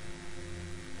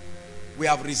 We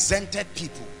have resented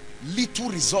people. Little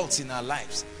results in our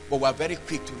lives, but we are very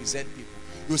quick to resent people.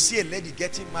 You see a lady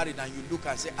getting married and you look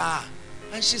and say,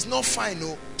 and she's not fine,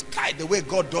 no. The way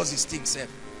God does his things,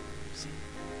 see?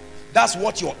 That's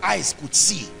what your eyes could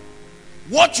see.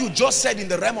 What you just said in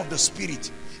the realm of the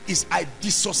spirit is, I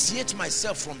dissociate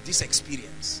myself from this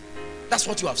experience. That's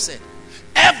what you have said.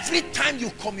 Every time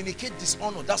you communicate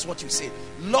dishonor, that's what you say.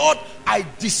 Lord, I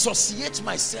dissociate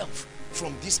myself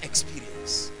from this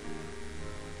experience.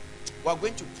 We are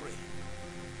going to pray.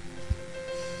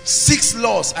 6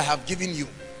 laws I have given you.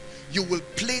 You will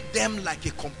play them like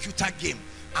a computer game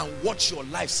and watch your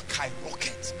life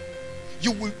skyrocket.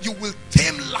 You will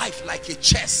tame life like a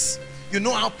chess. You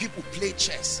know how people play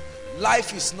chess.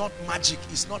 Life is not magic,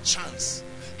 it's not chance.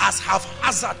 As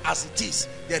haphazard as it is,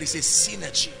 there is a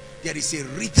synergy, there is a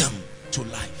rhythm to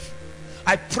life.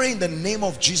 I pray in the name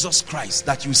of Jesus Christ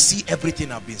that you see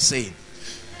everything I've been saying.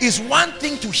 It's one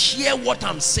thing to hear what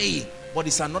I'm saying, but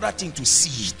it's another thing to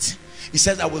see it. He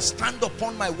says, I will stand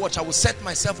upon my watch, I will set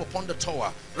myself upon the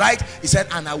tower, right? He said,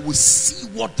 and I will see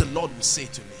what the Lord will say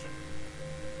to me.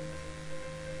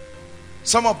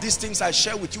 Some of these things I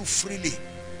share with you freely.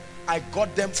 I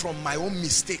got them from my own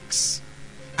mistakes.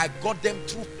 I got them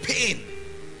through pain.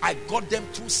 I got them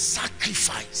through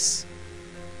sacrifice.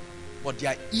 But they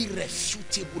are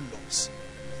irrefutable laws.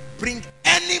 Bring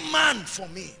any man for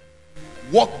me.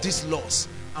 Walk these laws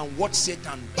and watch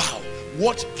Satan bow.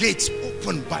 Watch gates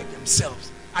open by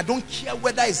themselves. I don't care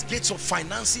whether it's gates of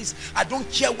finances. I don't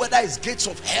care whether it's gates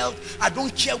of health. I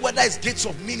don't care whether it's gates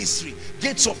of ministry,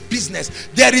 gates of business.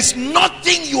 There is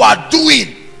nothing you are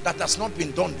doing that has not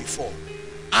been done before.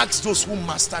 Ask those who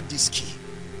mastered this key.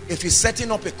 If he's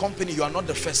setting up a company, you are not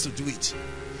the first to do it.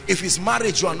 If it's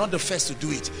marriage, you are not the first to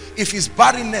do it. If it's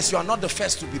barrenness, you are not the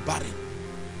first to be barren.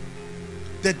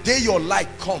 The day your light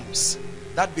comes,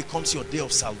 that becomes your day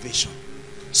of salvation.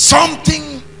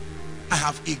 Something I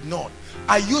have ignored.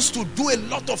 I used to do a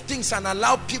lot of things and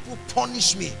allow people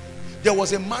punish me. There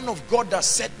was a man of God that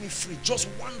set me free. Just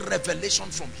one revelation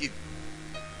from him.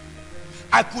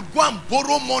 I could go and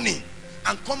borrow money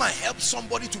and come and help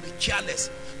somebody to be careless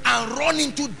and run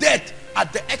into debt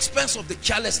at the expense of the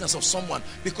carelessness of someone,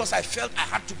 because I felt I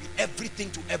had to be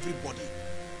everything to everybody.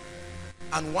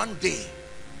 And one day,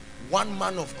 one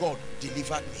man of God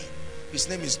delivered me. His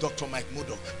name is Dr. Mike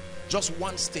Murdoch. Just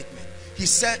one statement. He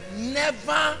said,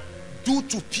 never do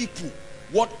to people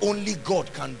what only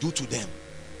God can do to them.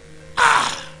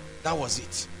 That was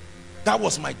it. That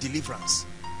was my deliverance.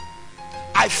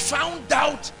 I found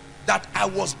out that I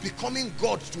was becoming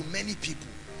God to many people.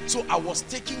 So I was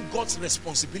taking God's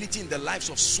responsibility in the lives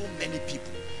of so many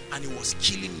people, and it was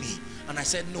killing me. And I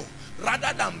said, no,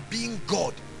 rather than being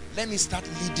God, let me start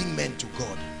leading men to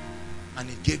God. And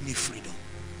it gave me freedom.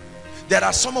 There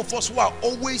are some of us who are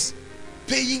always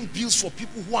paying bills for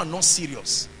people who are not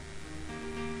serious.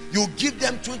 You give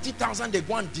them 20,000, they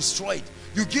go and destroy it.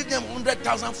 You give them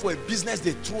 100,000 for a business,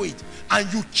 they throw it.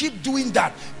 And you keep doing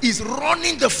that. It's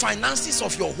running the finances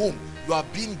of your home. You are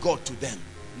being God to them.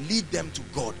 Lead them to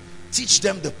God. Teach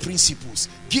them the principles.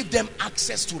 Give them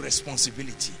access to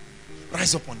responsibility.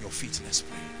 Rise up on your feet. Let's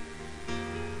pray.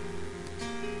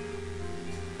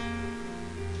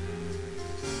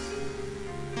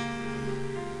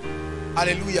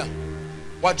 Hallelujah.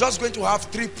 We're just going to have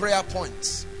 3 prayer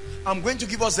points. I'm going to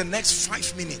give us the next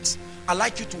 5 minutes. I'd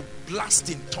like you to blast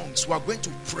in tongues. We are going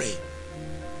to pray.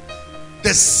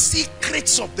 The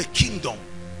secrets of the kingdom,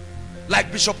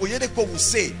 like Bishop Oyedepo will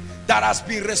say, that has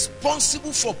been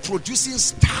responsible for producing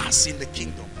stars in the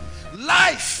kingdom.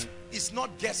 Life is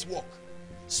not guesswork.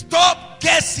 Stop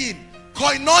guessing.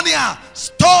 Koinonia,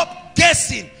 stop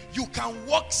guessing. You can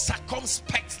walk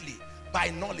circumspectly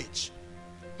by knowledge.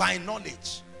 By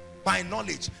knowledge. By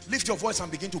knowledge. Lift your voice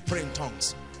and begin to pray in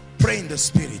tongues. Pray in the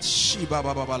spirit.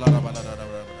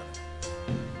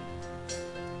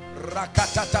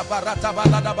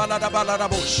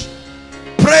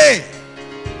 Pray.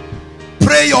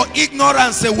 Pray your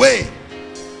ignorance away.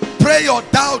 Pray your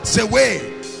doubts away.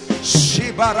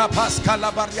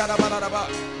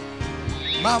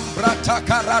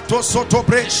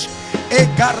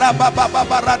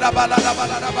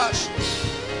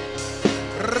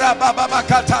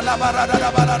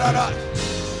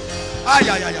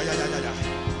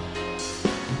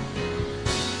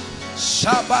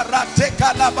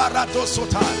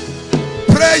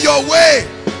 Pray your way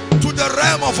to the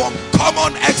realm of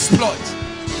uncommon exploit.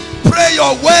 Pray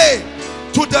your way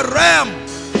to the realm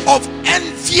of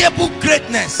enviable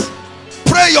greatness.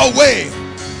 Pray your way.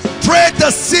 Pray the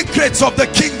secrets of the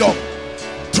kingdom.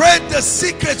 Pray the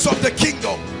secrets of the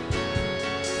kingdom.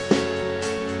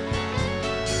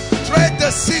 Pray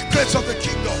the secrets of the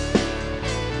kingdom.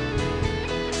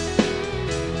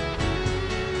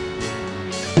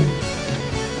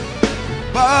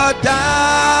 But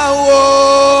thou,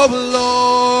 O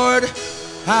Lord,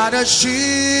 art a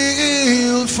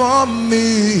shield for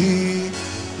me.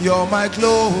 You're my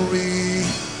glory.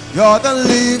 You're the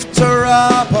lifter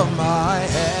up of my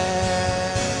head.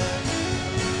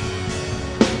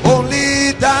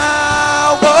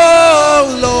 thou, oh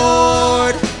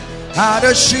Lord, art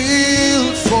a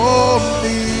shield for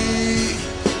me,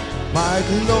 my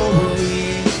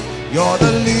glory. You're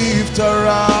the lifter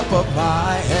up of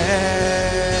my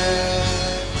head.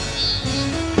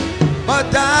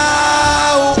 But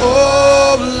thou,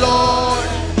 oh Lord,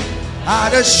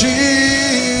 art a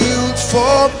shield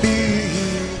for me.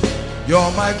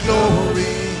 You're my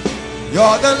glory.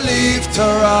 You're the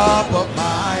lifter up of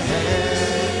my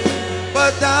head.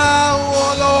 But thou,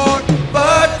 oh Lord,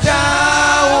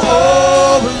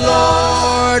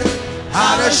 Lord,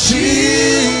 art a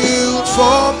shield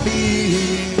for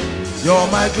me. You're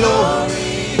my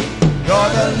glory. You're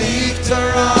the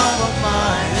lifter up of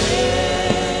my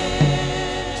head.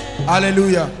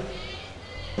 Hallelujah.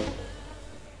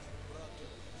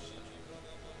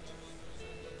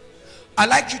 I'd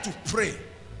like you to pray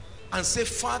and say,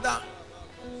 Father,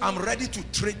 I'm ready to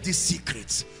trade these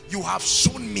secrets you have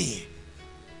shown me.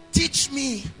 Teach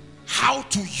me how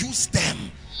to use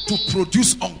them to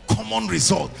produce uncommon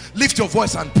results. Lift your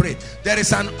voice and pray. There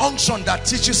is an unction that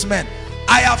teaches men.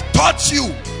 I have taught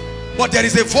you, but there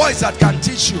is a voice that can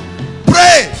teach you.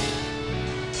 Pray.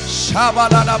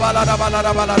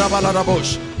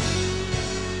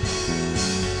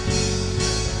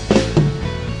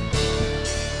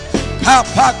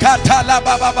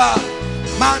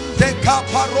 Mande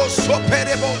kaparoso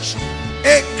perebosh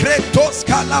ekretos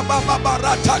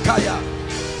kalababaratakaya.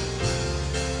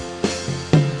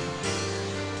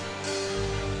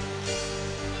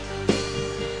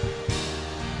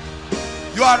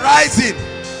 You are rising.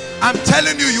 I'm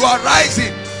telling you, you are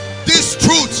rising. This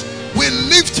truth will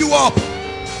lift you up.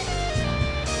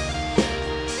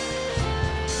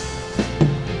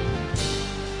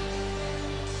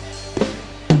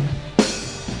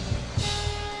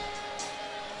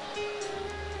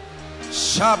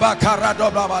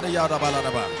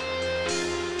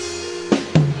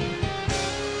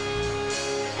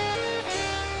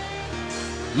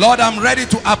 Lord, I'm ready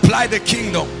to apply the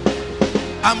kingdom.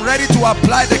 I'm ready to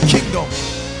apply the kingdom.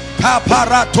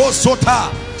 Kaparato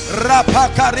sota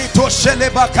rapakarito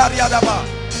shelebakariadaba.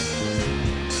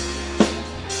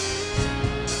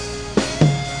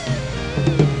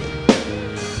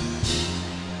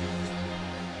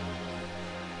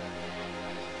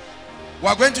 We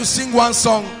are going to sing one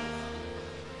song,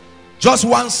 just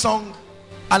one song.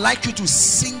 I'd like you to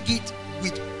sing it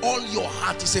with all your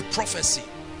heart. It's a prophecy,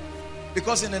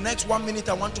 because in the next 1 minute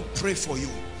I want to pray for you.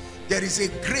 There is a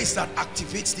grace that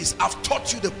activates this. I've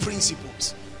taught you the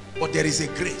principles, but there is a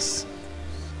grace.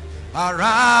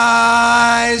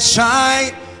 Arise,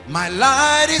 shine, my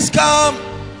light is come.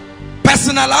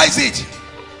 Personalize it.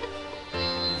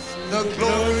 The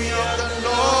glory of the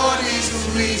Lord is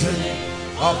risen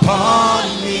upon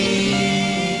me.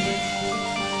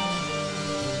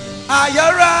 I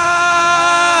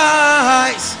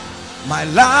arise, my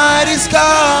light is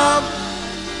come.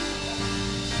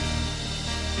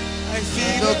 I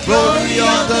see the glory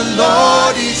of the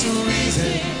Lord is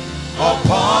risen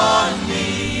upon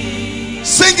me.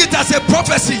 Sing it as a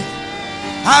prophecy.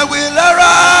 I will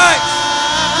arise,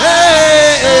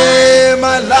 hey,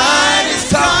 my light is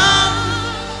come.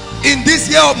 In this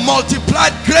year of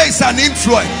multiplied grace and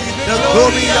influence, the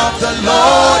glory of the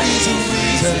Lord is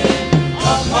risen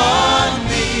upon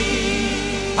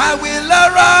me. I will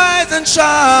arise and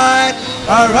shine.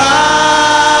 Arise,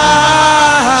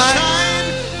 shine,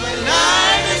 my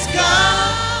light is come.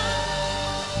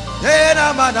 The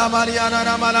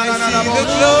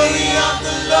glory of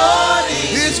the Lord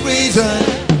is risen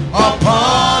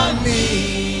upon me.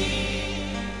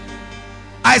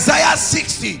 Isaiah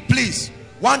 60, please.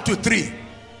 1 to 3.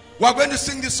 We are going to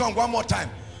sing this song one more time.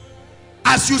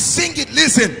 As you sing it,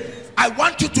 listen. I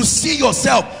want you to see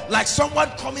yourself like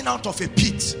someone coming out of a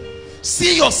pit.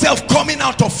 See yourself coming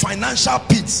out of financial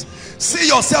pits. See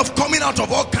yourself coming out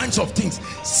of all kinds of things.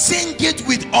 Sing it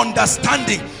with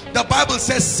understanding. The Bible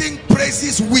says sing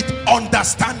praises with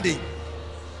understanding.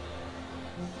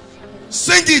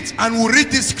 Sing it, and we'll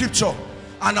read this scripture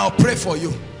and I'll pray for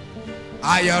you.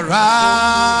 I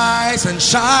arise and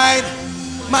shine,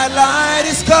 my light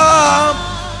is come.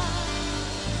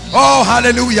 Oh,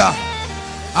 hallelujah.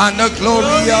 And the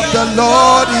glory of the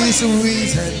Lord is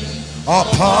risen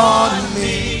upon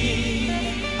me.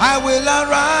 I will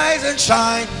arise and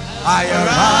shine. I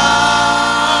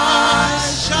arise,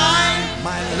 shine,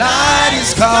 my light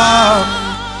is come.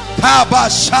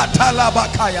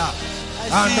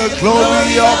 And the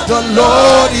glory of the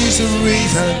Lord is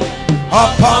risen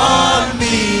upon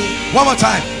me. One more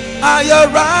time. I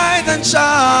arise and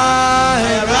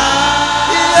shine.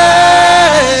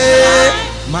 Yeah.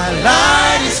 My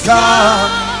light is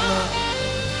come.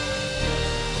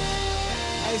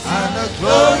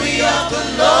 glory of the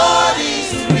Lord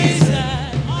is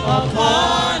risen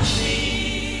upon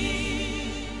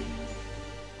me.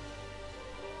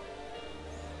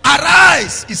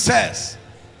 Arise, he says,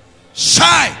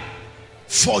 shine,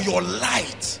 for your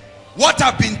light, what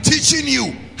I've been teaching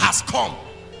you, has come.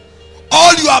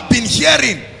 All you have been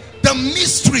hearing, the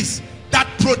mysteries that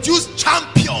produce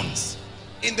champions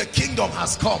in the kingdom,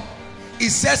 has come. It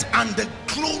says, and the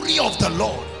glory of the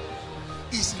Lord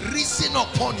is risen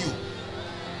upon you.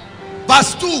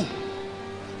 Verse 2,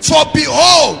 for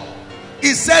behold,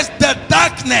 it says, the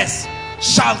darkness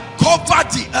shall cover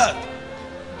the earth,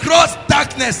 gross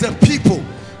darkness the people.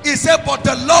 It said, but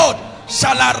the Lord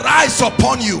shall arise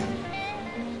upon you,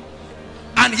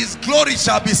 and his glory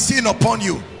shall be seen upon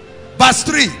you. Verse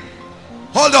 3,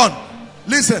 hold on,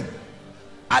 listen.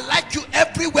 I like you,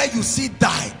 everywhere you see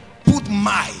die, put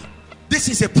my. This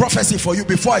is a prophecy for you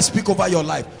before I speak over your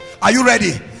life. Are you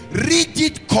ready? Read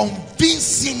it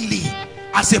convincingly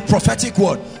as a prophetic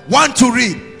word. 1 to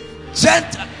read.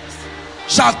 Gentiles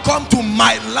shall come to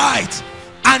my light,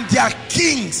 and their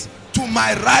kings to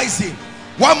my rising.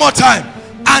 One more time.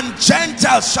 And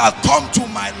Gentiles shall come to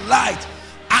my light,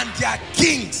 and their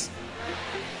kings.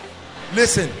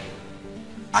 Listen,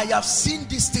 I have seen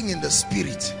this thing in the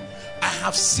spirit. I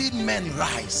have seen men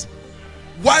rise.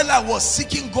 While I was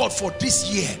seeking God for this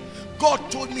year, God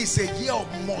told me it's a year of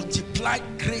multiplied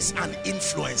grace and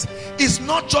influence. It's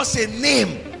not just a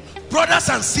name. Brothers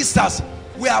and sisters,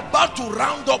 we're about to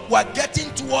round up. We're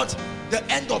getting towards the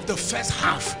end of the first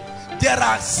half. There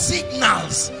are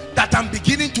signals that I'm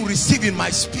beginning to receive in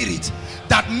my spirit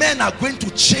that men are going to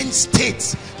change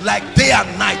states like day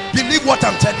and night. Believe what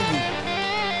I'm telling you.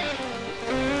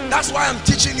 That's why I'm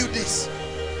teaching you this.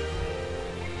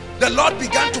 The Lord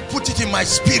began to put it in my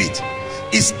spirit.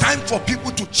 It's time for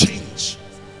people to change.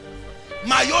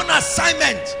 My own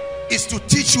assignment is to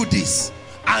teach you this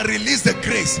and release the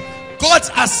grace. God's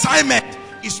assignment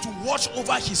is to watch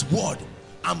over his word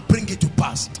and bring it to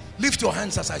pass. Lift your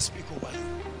hands as I speak over you.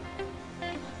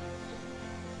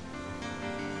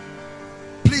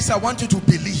 Please, I want you to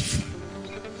believe.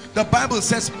 The Bible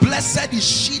says, blessed is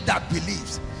she that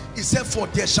believes. It said, for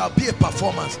there shall be a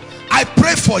performance. I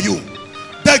pray for you.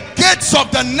 The gates of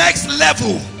the next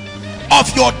level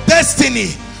of your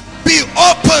destiny be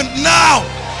open now.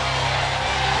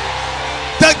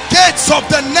 The gates of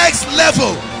the next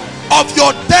level of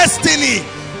your destiny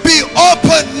be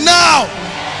open now.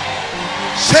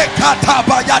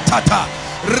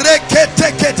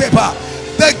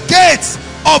 The gates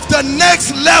of the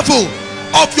next level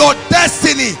of your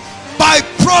destiny by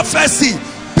prophecy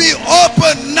be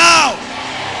open now.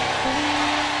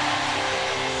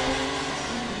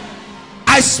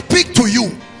 I speak to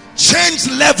you. Change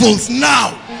levels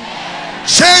now.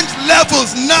 Change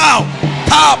levels now.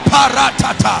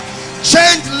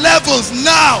 Change levels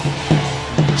now.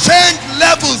 Change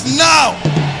levels now.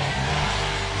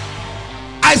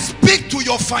 I speak to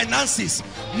your finances.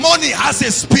 Money has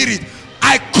a spirit.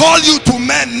 I call you to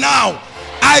men now.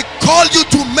 I call you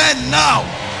to men now.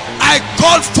 I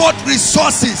call forth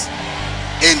resources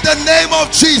in the name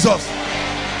of Jesus.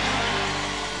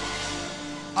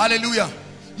 Hallelujah.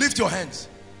 Lift your hands.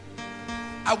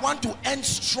 I want to end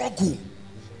struggle,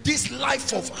 this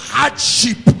life of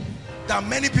hardship that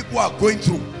many people are going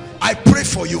through. I pray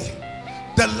for you.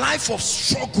 The life of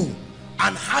struggle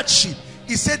and hardship,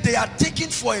 he said they are taken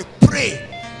for a prey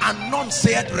and none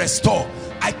said restore.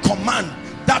 I command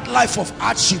that life of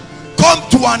hardship come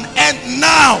to an end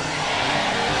now.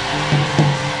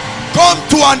 Come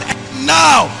to an end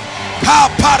now.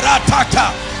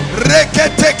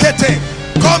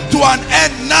 Come to an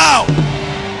end now.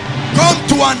 Come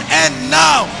to an end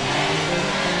now.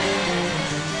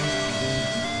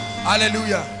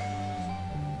 Hallelujah.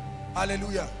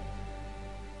 Hallelujah.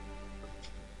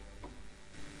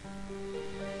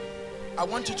 I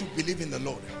want you to believe in the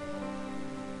Lord.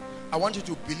 I want you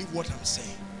to believe what I'm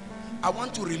saying. I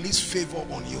want to release favor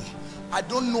on you. I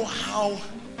don't know how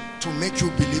to make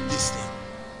you believe this thing.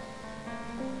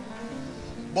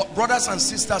 But brothers and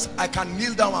sisters, I can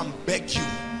kneel down and beg you.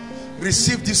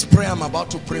 Receive this prayer I'm about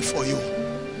to pray for you.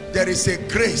 There is a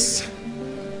grace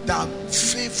that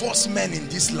favors men in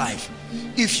this life.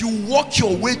 If you walk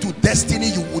your way to destiny,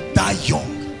 you will die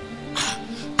young.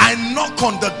 I knock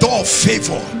on the door of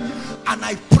favor and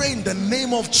I pray in the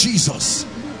name of Jesus,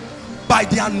 by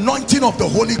the anointing of the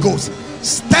Holy Ghost,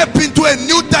 step into a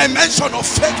new dimension of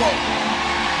favor.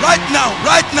 Right now,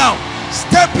 right now,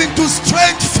 step into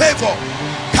strange favor.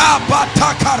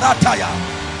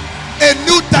 A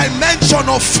new dimension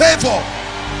of favor,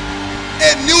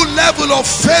 a new level of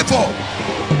favor,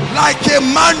 like a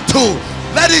mantle.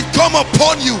 Let it come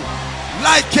upon you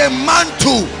like a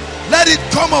mantle, let it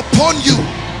come upon you.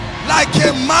 Like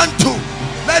a mantle,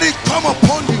 let it come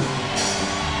upon you.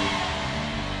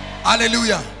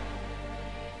 Hallelujah.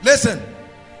 Listen,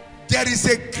 there is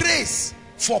a grace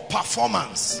for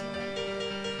performance.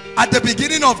 At the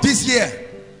beginning of this year,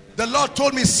 the Lord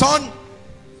told me, son,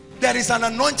 there is an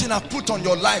anointing I've put on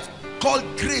your life called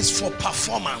grace for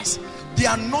performance. The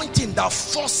anointing that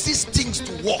forces things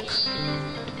to work.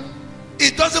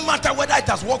 It doesn't matter whether it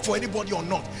has worked for anybody or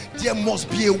not. There must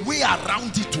be a way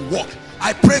around it to work.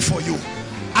 I pray for you.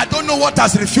 I don't know what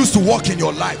has refused to work in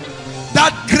your life.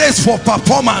 That grace for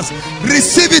performance,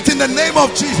 receive it in the name of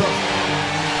Jesus.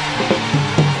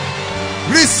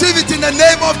 Receive it in the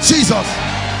name of Jesus.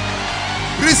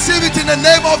 Receive it in the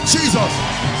name of Jesus.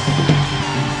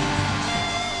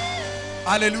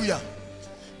 Hallelujah.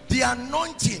 The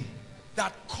anointing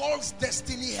that calls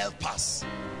destiny helpers.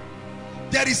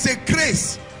 There is a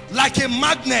grace like a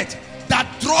magnet that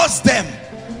draws them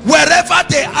wherever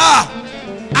they are.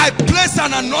 I place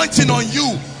an anointing on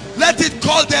you. Let it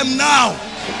call them now.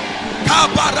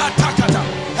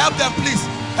 Help them, please.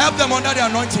 Help them under the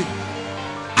anointing.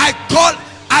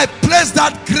 I place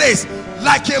that grace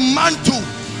like a mantle.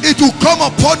 It will come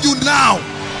upon you now.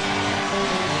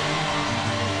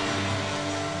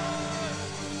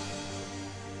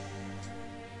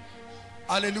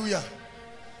 Hallelujah.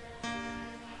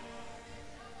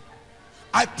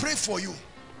 I pray for you.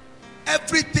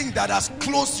 Everything that has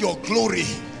closed your glory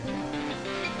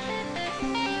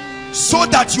so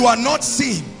that you are not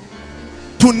seen,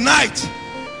 tonight,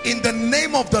 in the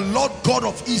name of the Lord God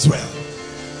of Israel,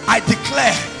 I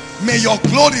declare, may your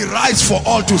glory rise for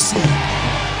all to see.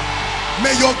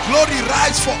 May your glory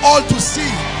rise for all to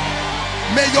see.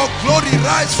 May your glory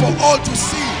rise for all to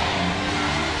see.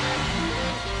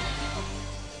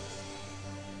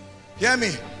 Hear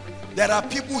me. There are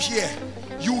people here,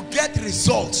 you get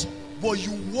results, but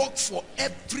you work for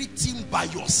everything by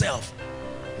yourself.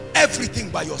 Everything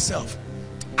by yourself.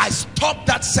 I stop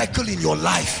that cycle in your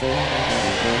life.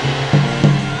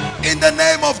 In the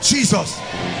name of Jesus.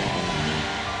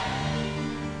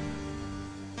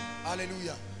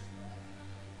 Hallelujah.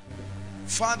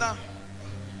 Father,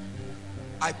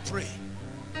 I pray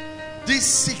these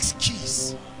 6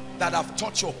 keys that I've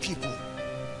taught your people,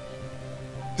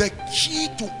 the key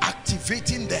to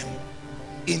activating them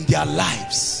in their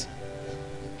lives,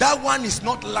 that one is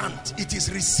not learned, it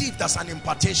is received as an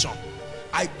impartation.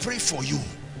 I pray for you,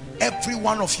 every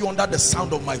one of you under the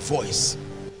sound of my voice,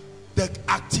 the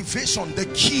activation, the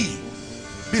key.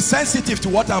 Be sensitive to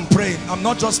what I'm praying. I'm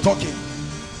not just talking.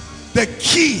 The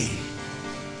key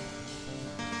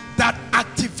that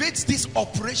activates these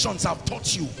operations I've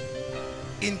taught you,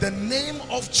 in the name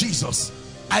of Jesus,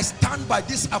 I stand by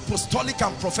this apostolic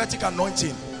and prophetic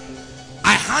anointing.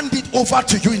 I hand it over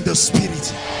to you in the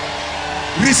spirit.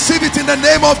 Receive it in the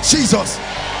name of Jesus.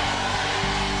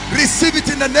 Receive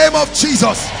it in the name of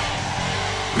Jesus.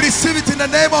 Receive it in the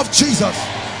name of Jesus.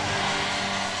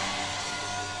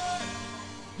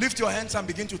 Lift your hands and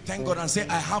begin to thank God and say,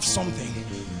 I have something.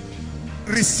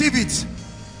 Receive it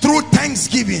through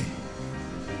thanksgiving.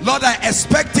 Lord, I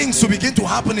expect things to begin to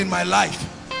happen in my life.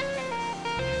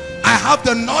 I have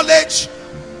the knowledge.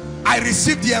 I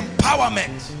receive the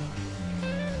empowerment.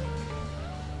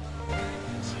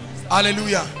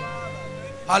 Hallelujah.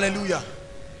 Hallelujah.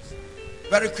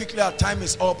 Very quickly, our time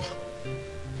is up.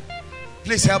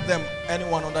 Please help them.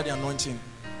 Anyone under the anointing,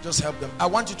 just help them. I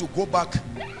want you to go back.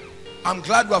 I'm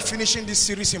glad we are finishing this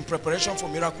series in preparation for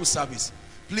miracle service.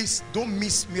 Please don't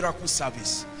miss miracle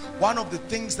service. One of the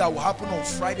things that will happen on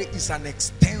Friday is an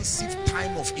extensive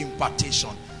time of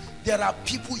impartation. There are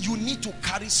people, you need to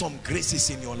carry some graces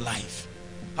in your life.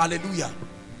 Hallelujah.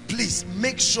 Please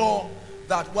make sure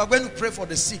that we're going to pray for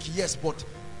the sick, yes, but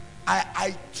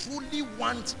I truly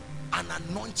want an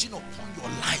anointing upon your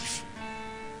life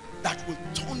that will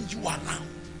turn you around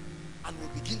and will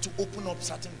begin to open up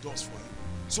certain doors for you.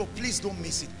 So please don't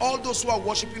miss it. All those who are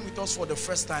worshiping with us for the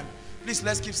first time, please,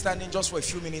 let's keep standing just for a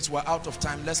few minutes. We're out of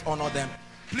time. Let's honor them.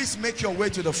 Please make your way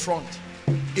to the front.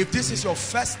 If this is your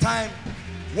first time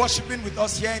worshiping with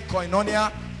us here in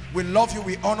Koinonia, we love you,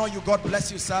 we honor you. God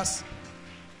bless you, sirs.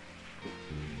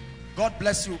 God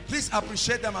bless you. Please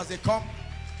appreciate them as they come.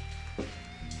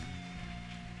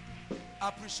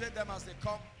 Appreciate them as they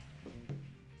come.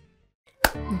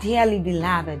 Dearly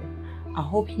beloved, I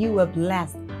hope you were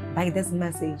blessed by this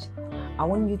message. I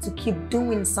want you to keep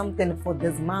doing something for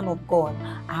this man of God,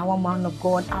 our man of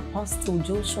God, Apostle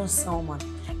Joshua Selman.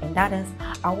 And that is,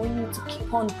 I want you to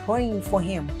keep on praying for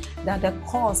him, that the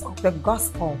cause of the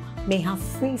gospel may have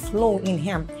free flow in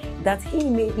him, that he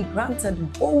may be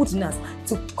granted boldness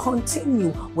to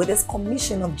continue with this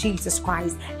commission of Jesus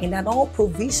Christ, and that all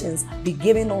provisions be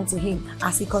given unto him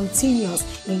as he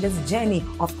continues in this journey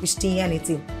of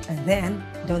Christianity. And then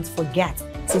don't forget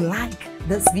to like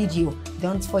this video.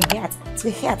 Don't forget to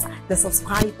hit the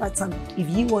subscribe button if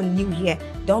you are new here.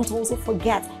 Don't also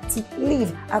forget to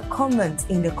leave a comment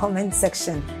in the comment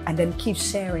section, and then keep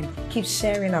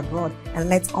sharing abroad, and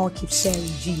let's all keep sharing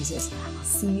Jesus. I'll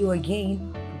see you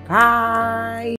again. Bye.